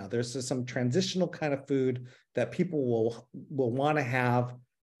right now. There's some transitional kind of food that people will want to have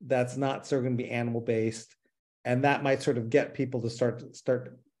that's not sort of going to be animal-based, and that might sort of get people to start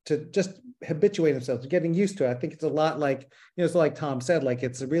to just habituate themselves to getting used to it. I think it's a lot like, it's like Tom said, like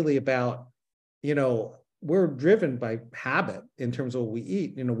it's really about, we're driven by habit in terms of what we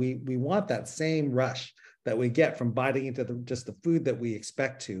eat. We want that same rush that we get from biting into just the food that we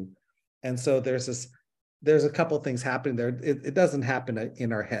expect to. And so there's a couple of things happening there. It doesn't happen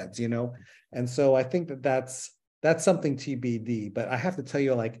in our heads, And so I think that's something TBD. But I have to tell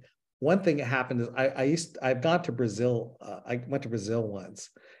you, like, one thing that happened is I've gone to Brazil. I went to Brazil once,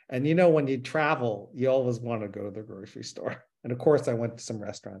 and when you travel, you always want to go to the grocery store. And of course, I went to some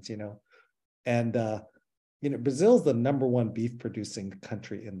restaurants, and Brazil's the number one beef producing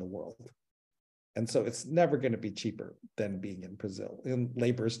country in the world. And so it's never going to be cheaper than being in Brazil, and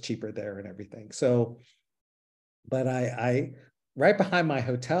labor is cheaper there and everything. So, but I right behind my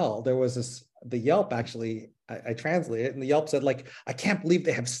hotel, there was the Yelp actually, I translated it, and the Yelp said, like, I can't believe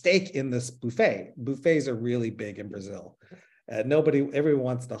they have steak in this buffet. Buffets are really big in Brazil. Everyone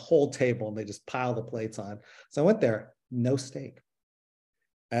wants the whole table, and they just pile the plates on. So I went there, no steak.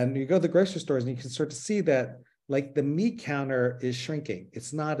 And you go to the grocery stores and you can start to see that, like, the meat counter is shrinking.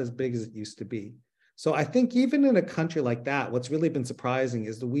 It's not as big as it used to be. So I think even in a country like that, what's really been surprising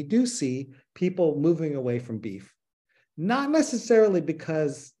is that we do see people moving away from beef, not necessarily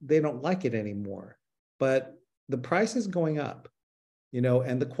because they don't like it anymore, but the price is going up,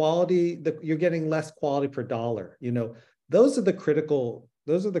 and the quality, you're getting less quality per dollar. Those are the critical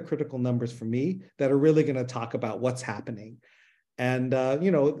numbers for me that are really going to talk about what's happening. And,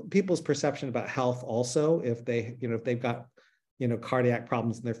 people's perception about health also, if they've got, cardiac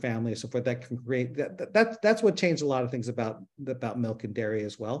problems in their family and so forth, that can create that's what changed a lot of things about milk and dairy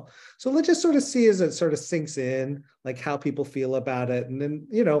as well. So let's just sort of see as it sort of sinks in, like, how people feel about it. And then,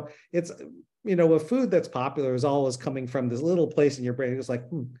 it's, a food that's popular is always coming from this little place in your brain. It's like,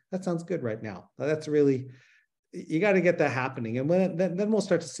 that sounds good right now. That's really, you got to get that happening. And then we'll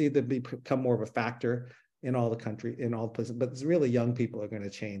start to see that become more of a factor in all the country, in all places. But it's really young people are going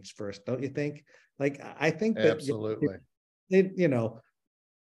to change first, don't you think? Like, I think that absolutely.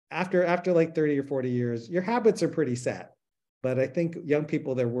 After like 30 or 40 years, your habits are pretty set. But I think young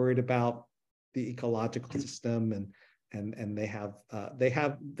people, they're worried about the ecological system and they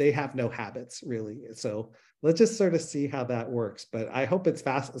have no habits really. So let's just sort of see how that works. But I hope it's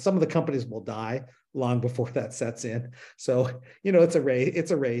fast. Some of the companies will die long before that sets in. So, it's a race.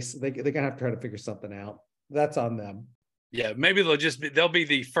 It's a race. They're going to have to try to figure something out. That's on them. Yeah, maybe they'll be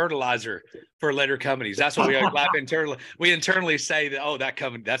the fertilizer for later companies. That's what we laugh internally. We internally say that, oh, that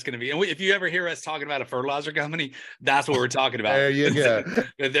company, that's going to be. And if you ever hear us talking about a fertilizer company, that's what we're talking about. There you go.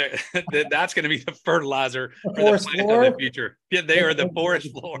 That's going to be the fertilizer for the plant of the future. Yeah, they are the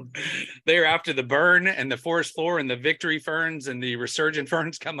forest floor. They are after the burn and the forest floor and the victory ferns and the resurgent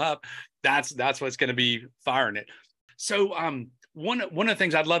ferns come up. That's what's going to be firing it. So one of the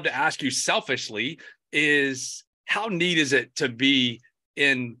things I'd love to ask you selfishly is, how neat is it to be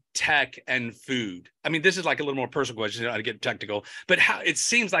in tech and food? I mean, this is like a little more personal question, I get technical, but how it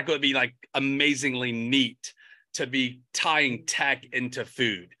seems like it would be like amazingly neat to be tying tech into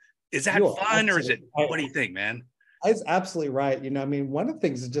food. Is that fun, or is it, what do you think, man? That's absolutely right. I mean, one of the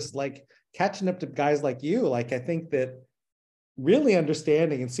things is just like catching up to guys like you. Like, I think that really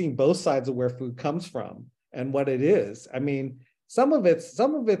understanding and seeing both sides of where food comes from and what it is. I mean, some of it's a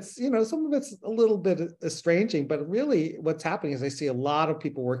little bit estranging, but really what's happening is I see a lot of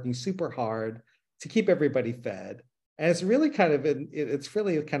people working super hard to keep everybody fed. And it's really kind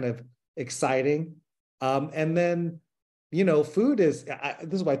of exciting. And then, food is,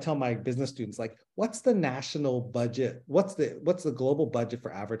 this is what I tell my business students, like, what's the national budget? What's the global budget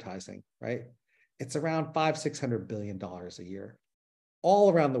for advertising, right? It's around $500-600 billion a year, all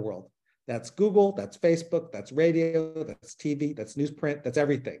around the world. That's Google, that's Facebook, that's radio, that's TV, that's newsprint, that's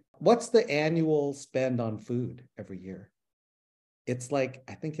everything. What's the annual spend on food every year? I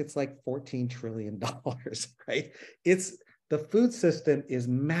think it's like $14 trillion, right? The food system is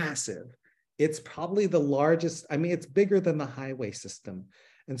massive. It's probably the largest. I mean, it's bigger than the highway system.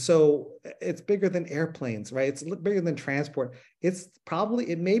 And so it's bigger than airplanes, right? It's bigger than transport. It's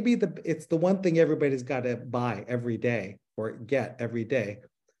the one thing everybody's got to buy every day or get every day.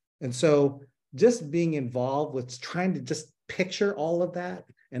 And so just being involved with trying to just picture all of that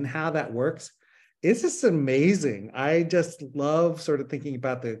and how that works, it's just amazing. I just love sort of thinking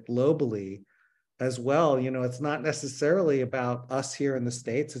about that globally as well. It's not necessarily about us here in the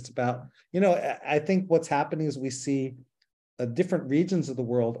States. It's about, I think what's happening is we see different regions of the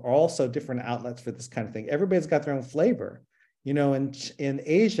world are also different outlets for this kind of thing. Everybody's got their own flavor. In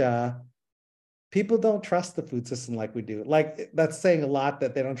Asia, people don't trust the food system like we do. Like, that's saying a lot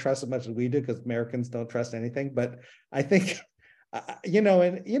that they don't trust as much as we do, because Americans don't trust anything. But I think,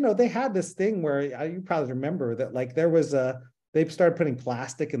 they had this thing where you probably remember that, like, they started putting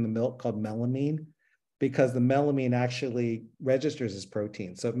plastic in the milk called melamine, because the melamine actually registers as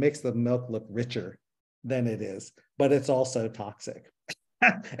protein. So it makes the milk look richer than it is, but it's also toxic.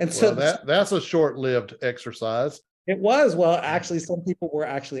 And so that's a short-lived exercise. It was. Well, actually, some people were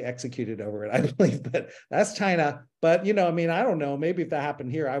actually executed over it, I believe, but that's China. But, I don't know, maybe if that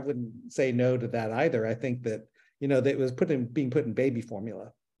happened here, I wouldn't say no to that either. I think that, that it was being put in baby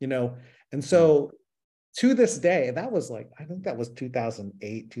formula, and so to this day, that was I think that was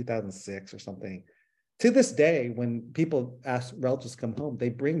 2008, 2006 or something. To this day, when people ask relatives to come home, they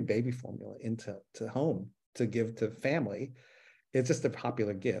bring baby formula into home to give to family. It's just a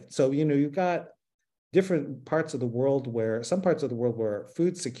popular gift. So, you've got different parts of the world where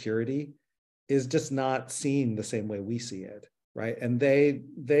food security is just not seen the same way we see it, right? And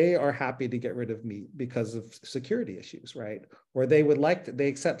they are happy to get rid of meat because of security issues, right? Or they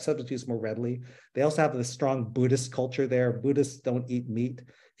accept substitutes more readily. They also have this strong Buddhist culture there. Buddhists don't eat meat.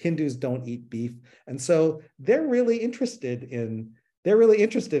 Hindus don't eat beef. And so they're really interested in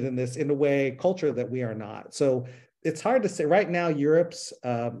this, in a way, culture that we are not. So it's hard to say. Right now, Europe's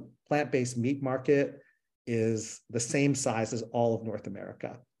plant-based meat market is the same size as all of North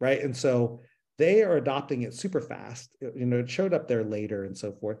America, right? And so they are adopting it super fast. It showed up there later and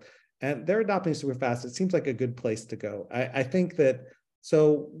so forth, and they're adopting super fast. It seems like a good place to go. I think that,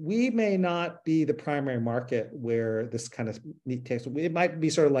 so we may not be the primary market where this kind of meat takes. It might be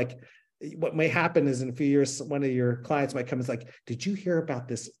sort of like, what may happen is in a few years, one of your clients might come and say, like, did you hear about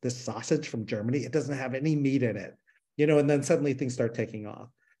this sausage from Germany? It doesn't have any meat in it, and then suddenly things start taking off.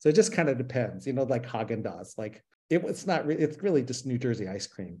 So it just kind of depends, like Haagen-Dazs. Like, it's really just New Jersey ice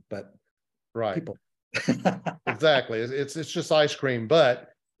cream, but right. People. Exactly. It's just ice cream, but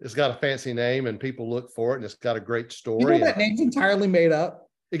it's got a fancy name and people look for it, and it's got a great story. That name's entirely made up.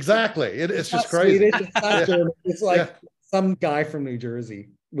 Exactly. It's just crazy. Swedish, it's not German. It's like some guy from New Jersey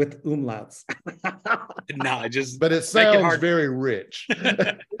with umlauts. No, but it sounds very rich.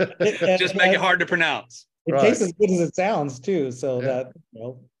 Just make it hard to pronounce. It tastes as good as it sounds too. So that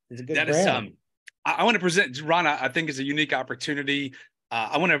it's a good brand. I want to present, Ron, I think is a unique opportunity.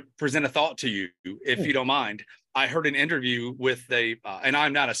 I want to present a thought to you, if you don't mind. I heard an interview with and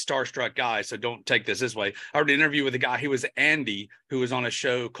I'm not a starstruck guy, so don't take this way. I heard an interview with a guy, he was Andy, who was on a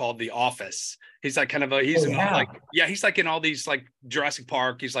show called The Office. He's like kind of he's like in all these like Jurassic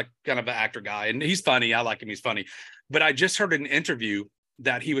Park. He's like kind of an actor guy, and he's funny. I like him. He's funny. But I just heard an interview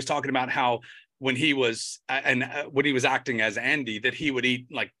that he was talking about how when he was acting as Andy, that he would eat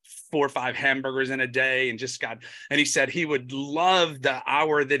like 4 or 5 hamburgers in a day and he said he would love the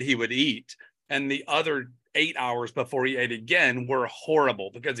hour that he would eat, and the other 8 hours before he ate again were horrible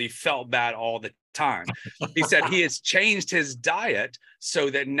because he felt bad all the time. He said he has changed his diet so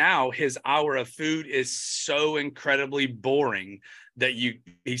that now his hour of food is so incredibly boring that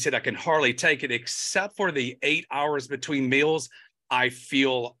he said, I can hardly take it except for the 8 hours between meals. I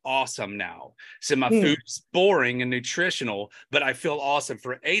feel awesome now. So my food's boring and nutritional, but I feel awesome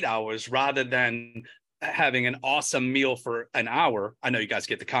for 8 hours rather than having an awesome meal for an hour. I know you guys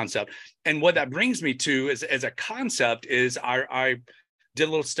get the concept. And what that brings me to as a concept is I did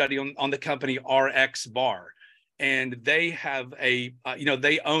a little study on the company RX Bar. And they have they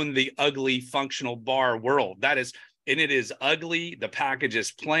own the ugly functional bar world. And it is ugly. The package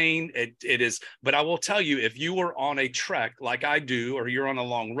is plain. It is, but I will tell you, if you were on a trek like I do, or you're on a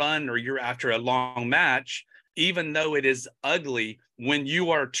long run, or you're after a long match, even though it is ugly, when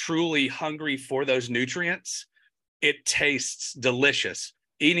you are truly hungry for those nutrients, it tastes delicious.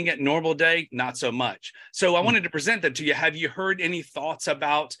 Eating it normal day, not so much. So I wanted to present that to you. Have you heard any thoughts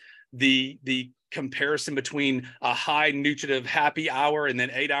about the comparison between a high nutritive happy hour and then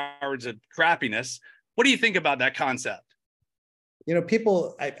 8 hours of crappiness? What do you think about that concept?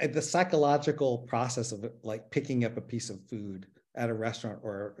 People, the psychological process of like picking up a piece of food at a restaurant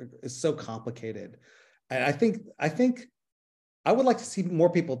is so complicated. And I think I would like to see more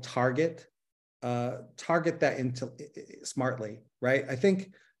people target that into smartly, right? I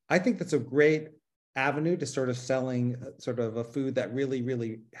think that's a great avenue to sort of selling sort of a food that really,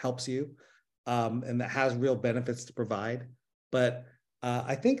 really helps you, and that has real benefits to provide. But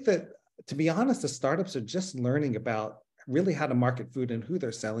I think that, to be honest, the startups are just learning about really how to market food and who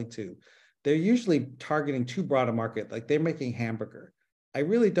they're selling to. They're usually targeting too broad a market, like they're making hamburger. I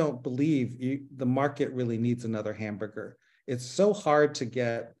really don't believe the market really needs another hamburger. It's so hard to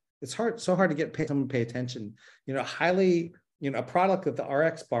get. So hard to get someone to pay attention. A product of the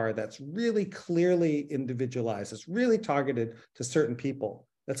RX bar that's really clearly individualized, it's really targeted to certain people.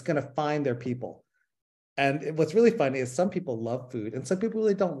 That's going to find their people. And what's really funny is some people love food and some people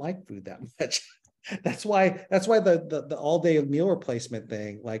really don't like food that much. That's why the all-day meal replacement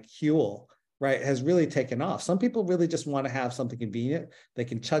thing, like Huel, right, has really taken off. Some people really just want to have something convenient. They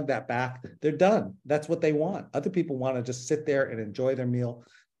can chug that back. They're done. That's what they want. Other people want to just sit there and enjoy their meal.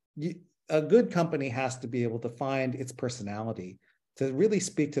 A good company has to be able to find its personality to really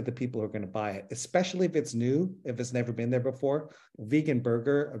speak to the people who are going to buy it, especially if it's new, if it's never been there before. A vegan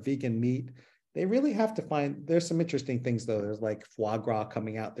burger, a vegan meat. They really have to find, there's some interesting things though. There's like foie gras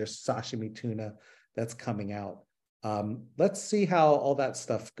coming out. There's sashimi tuna that's coming out. Let's see how all that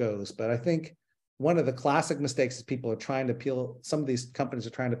stuff goes. But I think one of the classic mistakes is some of these companies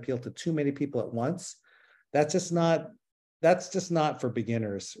are trying to appeal to too many people at once. That's just not for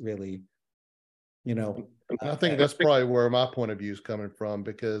beginners, really. I think that's probably where my point of view is coming from,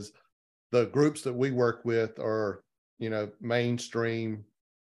 because the groups that we work with are, mainstream,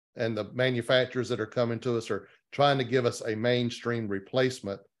 and the manufacturers that are coming to us are trying to give us a mainstream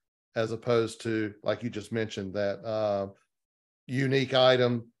replacement, as opposed to, like you just mentioned, that unique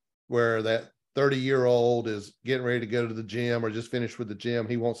item where that 30-year-old is getting ready to go to the gym or just finished with the gym.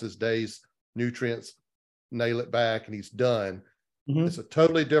 He wants his day's nutrients, nail it back, and he's done. Mm-hmm. It's a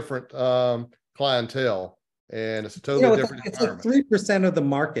totally different clientele, and it's a totally different environment. It's like 3% of the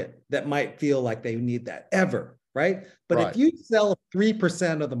market that might feel like they need that ever, right? But if you sell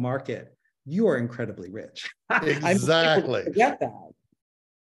 3% of the market, you are incredibly rich. Exactly. Get that.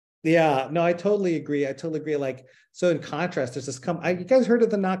 Yeah, no, I totally agree. Like, so in contrast, there's this you guys heard of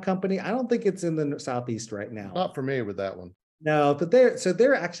the Knot Company? I don't think it's in the Southeast right now. Not familiar with that one. No, but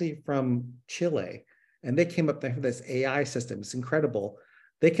they're actually from Chile, and they came up there with this AI system. It's incredible.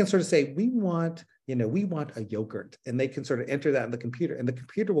 They can sort of say, we want a yogurt, and they can sort of enter that in the computer, and the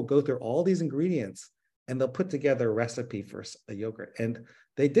computer will go through all these ingredients, and they'll put together a recipe for a yogurt. And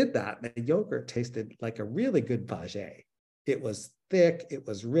they did that. And the yogurt tasted like a really good vajay. It was thick, it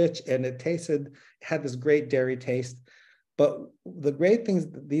was rich, and it had this great dairy taste. But the great things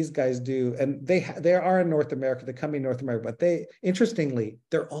that these guys do, and they are in North America, they're coming to North America, but interestingly,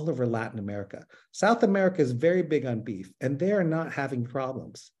 they're all over Latin America. South America is very big on beef, and they are not having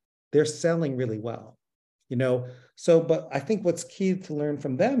problems. they're selling really well, you know? So, but I think what's key to learn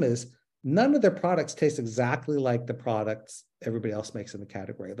from them is none of their products taste exactly like the products everybody else makes in the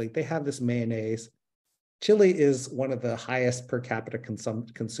category. Like they have this mayonnaise. Chile is one of the highest per capita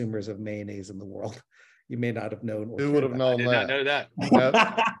consumers of mayonnaise in the world. You may not have known. Who would have known that? I did not know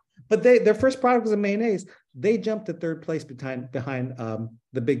that. Yep. But their first product was a mayonnaise. They jumped to third place behind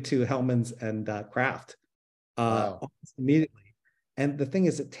the big two, Hellmann's and Kraft, Wow. immediately. And the thing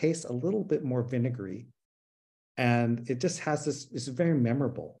is, it tastes a little bit more vinegary, and it just has this. It's very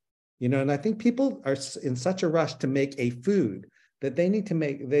memorable, you know. And I think people are in such a rush to make a food that they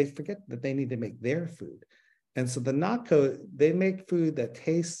forget that they need to make their food. And so the Naco, they make food that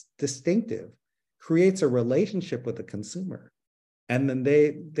tastes distinctive, creates a relationship with the consumer. And then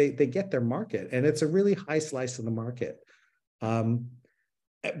they get their market. And it's a really high slice of the market. But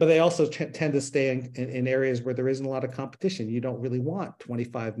they also tend to stay in areas where there isn't a lot of competition. You don't really want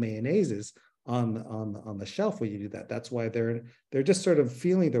 25 mayonnaises on the shelf when you do that. That's why they're just sort of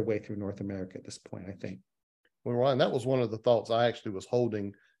feeling their way through North America at this point, I think. Well, Ryan, that was one of the thoughts I actually was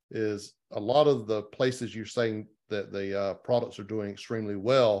holding, is a lot of the places you're saying that the products are doing extremely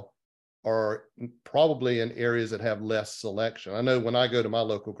well are probably in areas that have less selection. I know when I go to my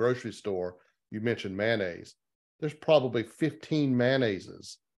local grocery store, you mentioned mayonnaise. There's probably 15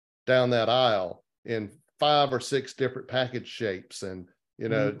 mayonnaises down that aisle in 5 or 6 different package shapes. And, you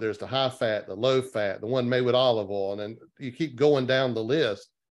know, there's the high fat, the low fat, the one made with olive oil. And then you keep going down the list.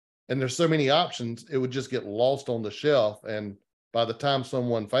 And there's so many options, it would just get lost on the shelf. And by the time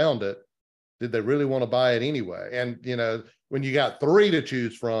someone found it, did they really want to buy it anyway? And, you know, when you got 3 to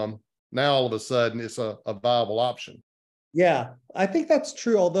choose from, now all of a sudden it's a viable option. Yeah, I think that's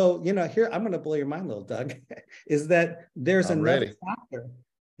true. Although, you know, here, I'm going to blow your mind, little Doug, is that there's another factor.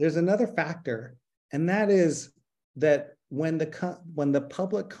 There's another factor. And that is that when the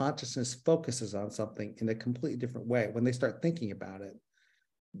public consciousness focuses on something in a completely different way, when they start thinking about it,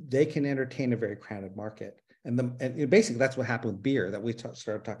 they can entertain a very crowded market. And basically that's what happened with beer, that we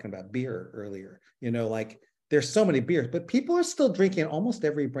started talking about beer earlier. You know, like there's so many beers, but people are still drinking almost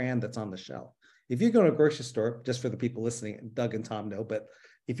every brand that's on the shelf. If you go to a grocery store, just for the people listening, Doug and Tom know, but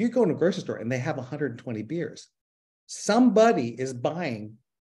if you go to a grocery store and they have 120 beers, somebody is buying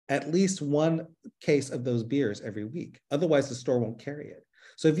at least one case of those beers every week. Otherwise, the store won't carry it.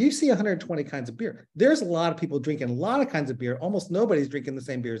 So if you see 120 kinds of beer, there's a lot of people drinking a lot of kinds of beer. Almost nobody's drinking the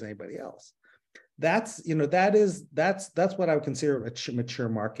same beer as anybody else. That's, you know, that's what I would consider a mature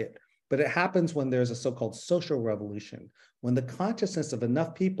market. But it happens when there's a so-called social revolution, when the consciousness of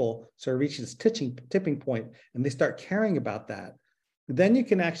enough people sort of reaches this tipping point and they start caring about that. Then you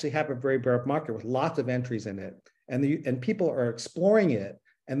can actually have a very broad market with lots of entries in it. And people are exploring it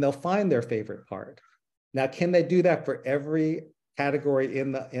and they'll find their favorite part. Now, can they do that for every category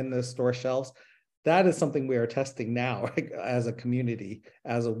in the store shelves? That is something we are testing now as a community,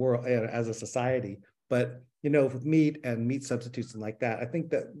 as a world, as a society. But, you know, with meat and meat substitutes and like that, I think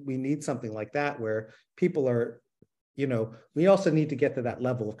that we need something like that where people are, you know, we also need to get to that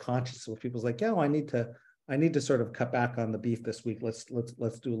level of consciousness where people's like, yeah, I need to sort of cut back on the beef this week. Let's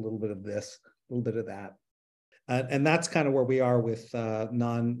do a little bit of this, a little bit of that. And that's kind of where we are with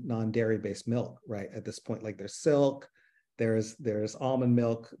non-dairy based milk, right? At this point, like there's Silk, there's almond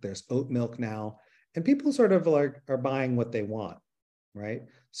milk, there's oat milk now, and people sort of are buying what they want, right?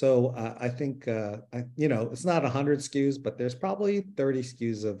 So I think, you know, it's not 100 SKUs, but there's probably 30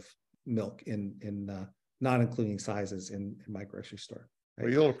 SKUs of milk in not including sizes in my grocery store. Right?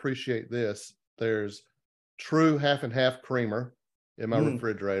 Well, you'll appreciate this. There's true half and half creamer in my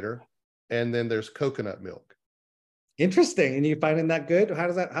refrigerator, and then there's coconut milk. Interesting. And you finding that good?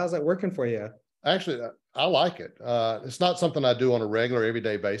 How's that working for you? Actually, I like it. It's not something I do on a regular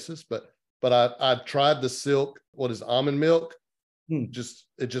everyday basis, but I tried the Silk, what is almond milk? It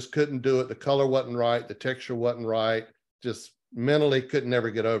just couldn't do it. The color wasn't right. The texture wasn't right. Just mentally could never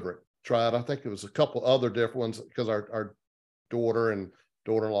get over it. Tried, I think it was a couple other different ones because our daughter and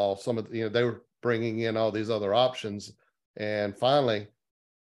daughter-in-law, some of the, you know, they were bringing in all these other options. And finally,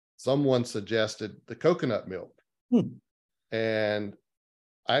 someone suggested the coconut milk. And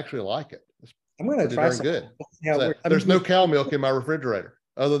I actually like it. It's I'm going to try some. Good. Yeah, there's no cow milk in my refrigerator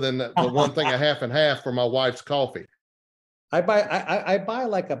other than the one thing, a half and half for my wife's coffee. I buy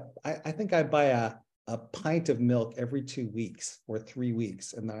like I think I buy a pint of milk every 2 weeks or 3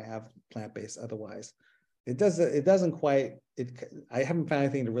 weeks, and then I have plant-based otherwise. It doesn't quite, I haven't found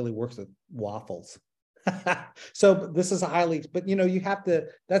anything that really works with waffles. So this is but you know, you have to,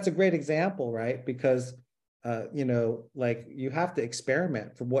 that's a great example, right? Because you know, like you have to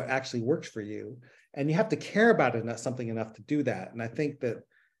experiment for what actually works for you, and you have to care about it something enough to do that. And I think that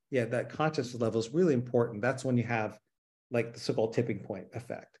that consciousness level is really important. That's when you have like the so-called tipping point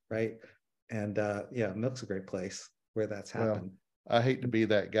effect, right? And milk's a great place where that's happened. Well, I hate to be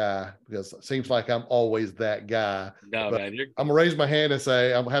that guy because it seems like I'm always that guy. No, man, I'm gonna raise my hand and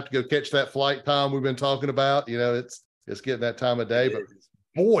say I'm gonna have to go catch that flight time we've been talking about. It's getting that time of day, but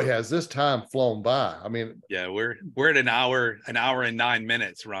boy, has this time flown by. I mean, yeah, we're at an hour and 9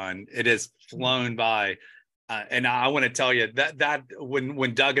 minutes, Ron. It has flown by. And I want to tell you that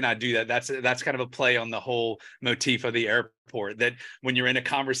when Doug and I do that, that's kind of a play on the whole motif of the airport, that when you're in a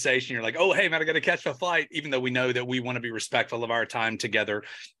conversation, you're like, oh, hey, man, I got to catch the flight, even though we know that we want to be respectful of our time together.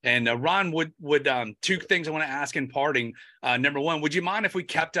 And Ron, would two things I want to ask in parting. Number one, would you mind if we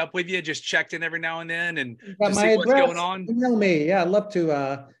kept up with you, just checked in every now and then and just see what's going on? Email me. Yeah, I'd love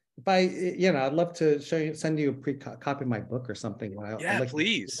to. I'd love to send you a copy of my book or something.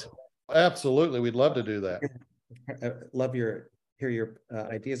 Please. Absolutely. We'd love to do that. I love hear your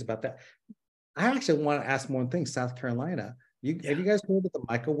ideas about that. I actually want to ask one thing. South Carolina. Have you guys heard of the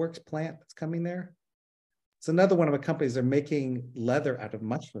MicroWorks plant that's coming there? It's another one of the companies. They're making leather out of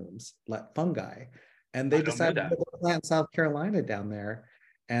mushrooms, like fungi. And they decided to put a plant in South Carolina down there.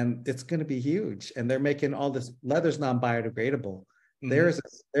 And it's going to be huge. And they're making all this leather's non-biodegradable. Mm-hmm.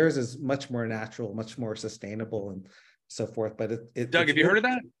 Theirs is much more natural, much more sustainable and so forth. But Doug, have you heard of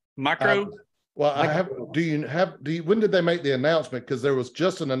that? When did they make the announcement? Because there was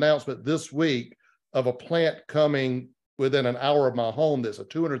just an announcement this week of a plant coming within an hour of my home. That's a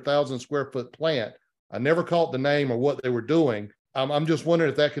 200,000 square foot plant. I never caught the name or what they were doing. I'm just wondering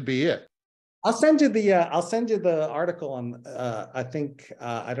if that could be it. I'll send you the article on. I think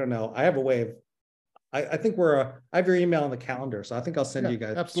I don't know. I have a way of. I think I have your email on the calendar, so I think I'll send you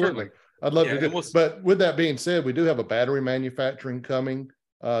guys. Absolutely, I'd love to do. But with that being said, we do have a battery manufacturing coming.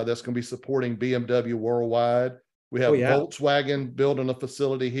 That's going to be supporting BMW worldwide. We have Volkswagen building a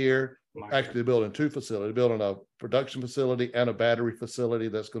facility here. Actually, building two facilities, building a production facility and a battery facility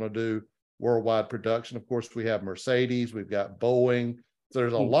that's going to do worldwide production. Of course, we have Mercedes, we've got Boeing. So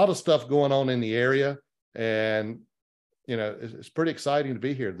there's a lot of stuff going on in the area, and it's pretty exciting to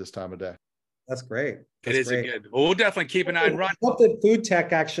be here this time of day. That's great. It is good. Well, we'll definitely keep an eye on Ron. I hope that food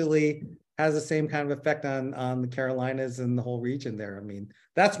tech actually has the same kind of effect on the Carolinas and the whole region there. I mean,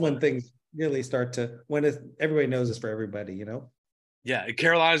 that's when things really start to, everybody knows it's for everybody, Yeah,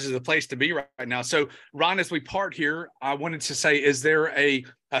 Carolinas is the place to be right now. So, Ron, as we part here, I wanted to say, is there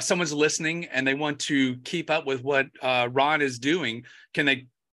someone's listening and they want to keep up with what Ron is doing?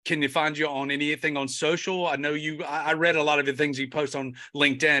 Can you find you on anything on social? I know I read a lot of the things you post on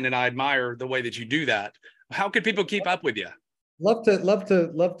LinkedIn, and I admire the way that you do that. How can people keep up with you? Love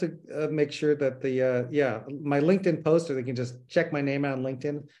to make sure that my LinkedIn post, or they can just check my name out on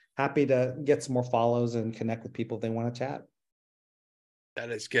LinkedIn. Happy to get some more follows and connect with people if they want to chat. That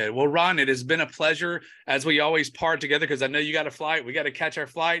is good. Well, Ron, it has been a pleasure, as we always part together, because I know you got a flight. We got to catch our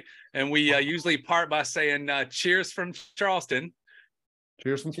flight, and we usually part by saying cheers from Charleston.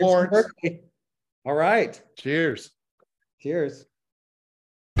 Cheers from Florence. All right. Cheers. Cheers.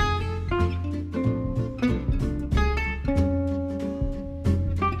 All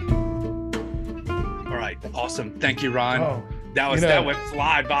right. Awesome. Thank you, Ron. Oh, that went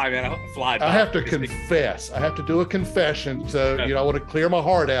fly by, man. Fly by. I have to confess. I have to do a confession. So, I want to clear my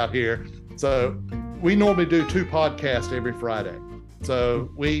heart out here. So we normally do 2 podcasts every Friday.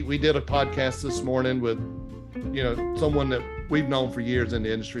 So we did a podcast this morning with, someone that we've known for years in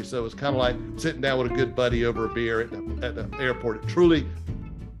the industry. So it's kind of like sitting down with a good buddy over a beer at the airport. It truly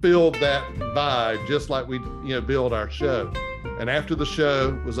filled that vibe, just like we, build our show. And after the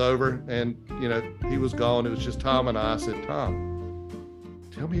show was over and, he was gone, it was just Tom and I said, Tom,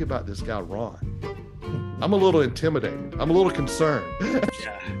 tell me about this guy, Ron. I'm a little intimidated. I'm a little concerned.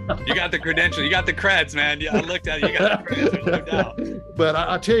 Yeah, you got the credential. You got the creds, man. Yeah, I looked at it. You got the creds, no doubt. But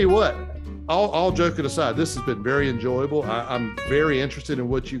I tell you what, all joking aside, this has been very enjoyable. I'm very interested in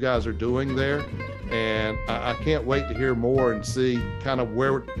what you guys are doing there. And I can't wait to hear more and see kind of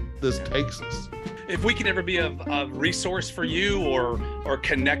where this takes us. If we can ever be a resource for you or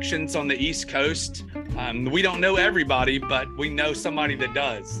connections on the East Coast, we don't know everybody, but we know somebody that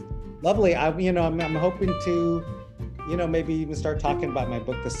does. Lovely. I'm hoping to, maybe even start talking about my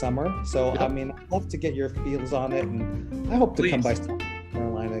book this summer. So, yep. I'd love to get your feels on it, and I hope to come by South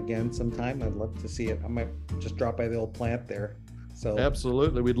Carolina again sometime. I'd love to see it. I might just drop by the old plant there. So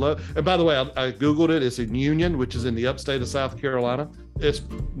absolutely, we'd love. And by the way, I Googled it. It's in Union, which is in the upstate of South Carolina. It's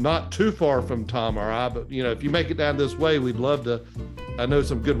not too far from Tom or I, but if you make it down this way, we'd love to. I know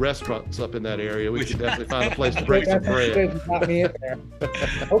some good restaurants up in that area. We can definitely find a place to break some bread. Not me in there.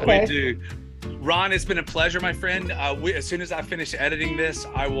 Okay. We do. Ron, it's been a pleasure, my friend. As soon as I finish editing this,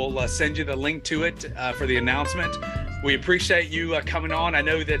 I will send you the link to it for the announcement. We appreciate you coming on. I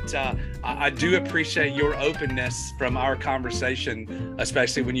know that I do appreciate your openness from our conversation,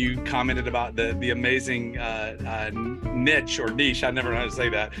 especially when you commented about the amazing niche or niche, I never know how to say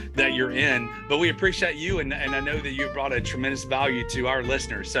that you're in. But we appreciate you, and I know that you've brought a tremendous value to our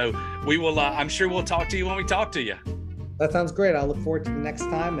listeners. So we will, I'm sure we'll talk to you when we talk to you. That sounds great. I'll look forward to the next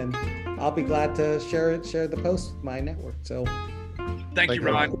time, and I'll be glad to share the post with my network. So thank you,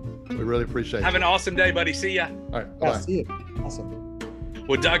 Ron. We really appreciate it. Have an awesome day, buddy. See ya. All right. Yeah, see you. Awesome.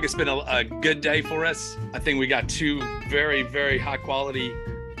 Well, Doug, it's been a good day for us. I think we got two very, very high quality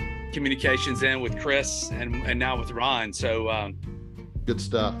communications in with Chris and now with Ron. So good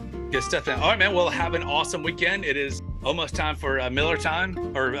stuff. Good stuff. All right, man. Well, have an awesome weekend. It is almost time for Miller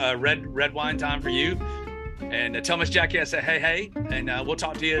time or red wine time for you. And tell Miss Jackie I say hey, and we'll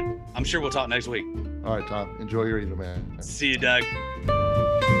talk to you. I'm sure we'll talk next week. All right, Tom. Enjoy your evening, man. See you, Doug.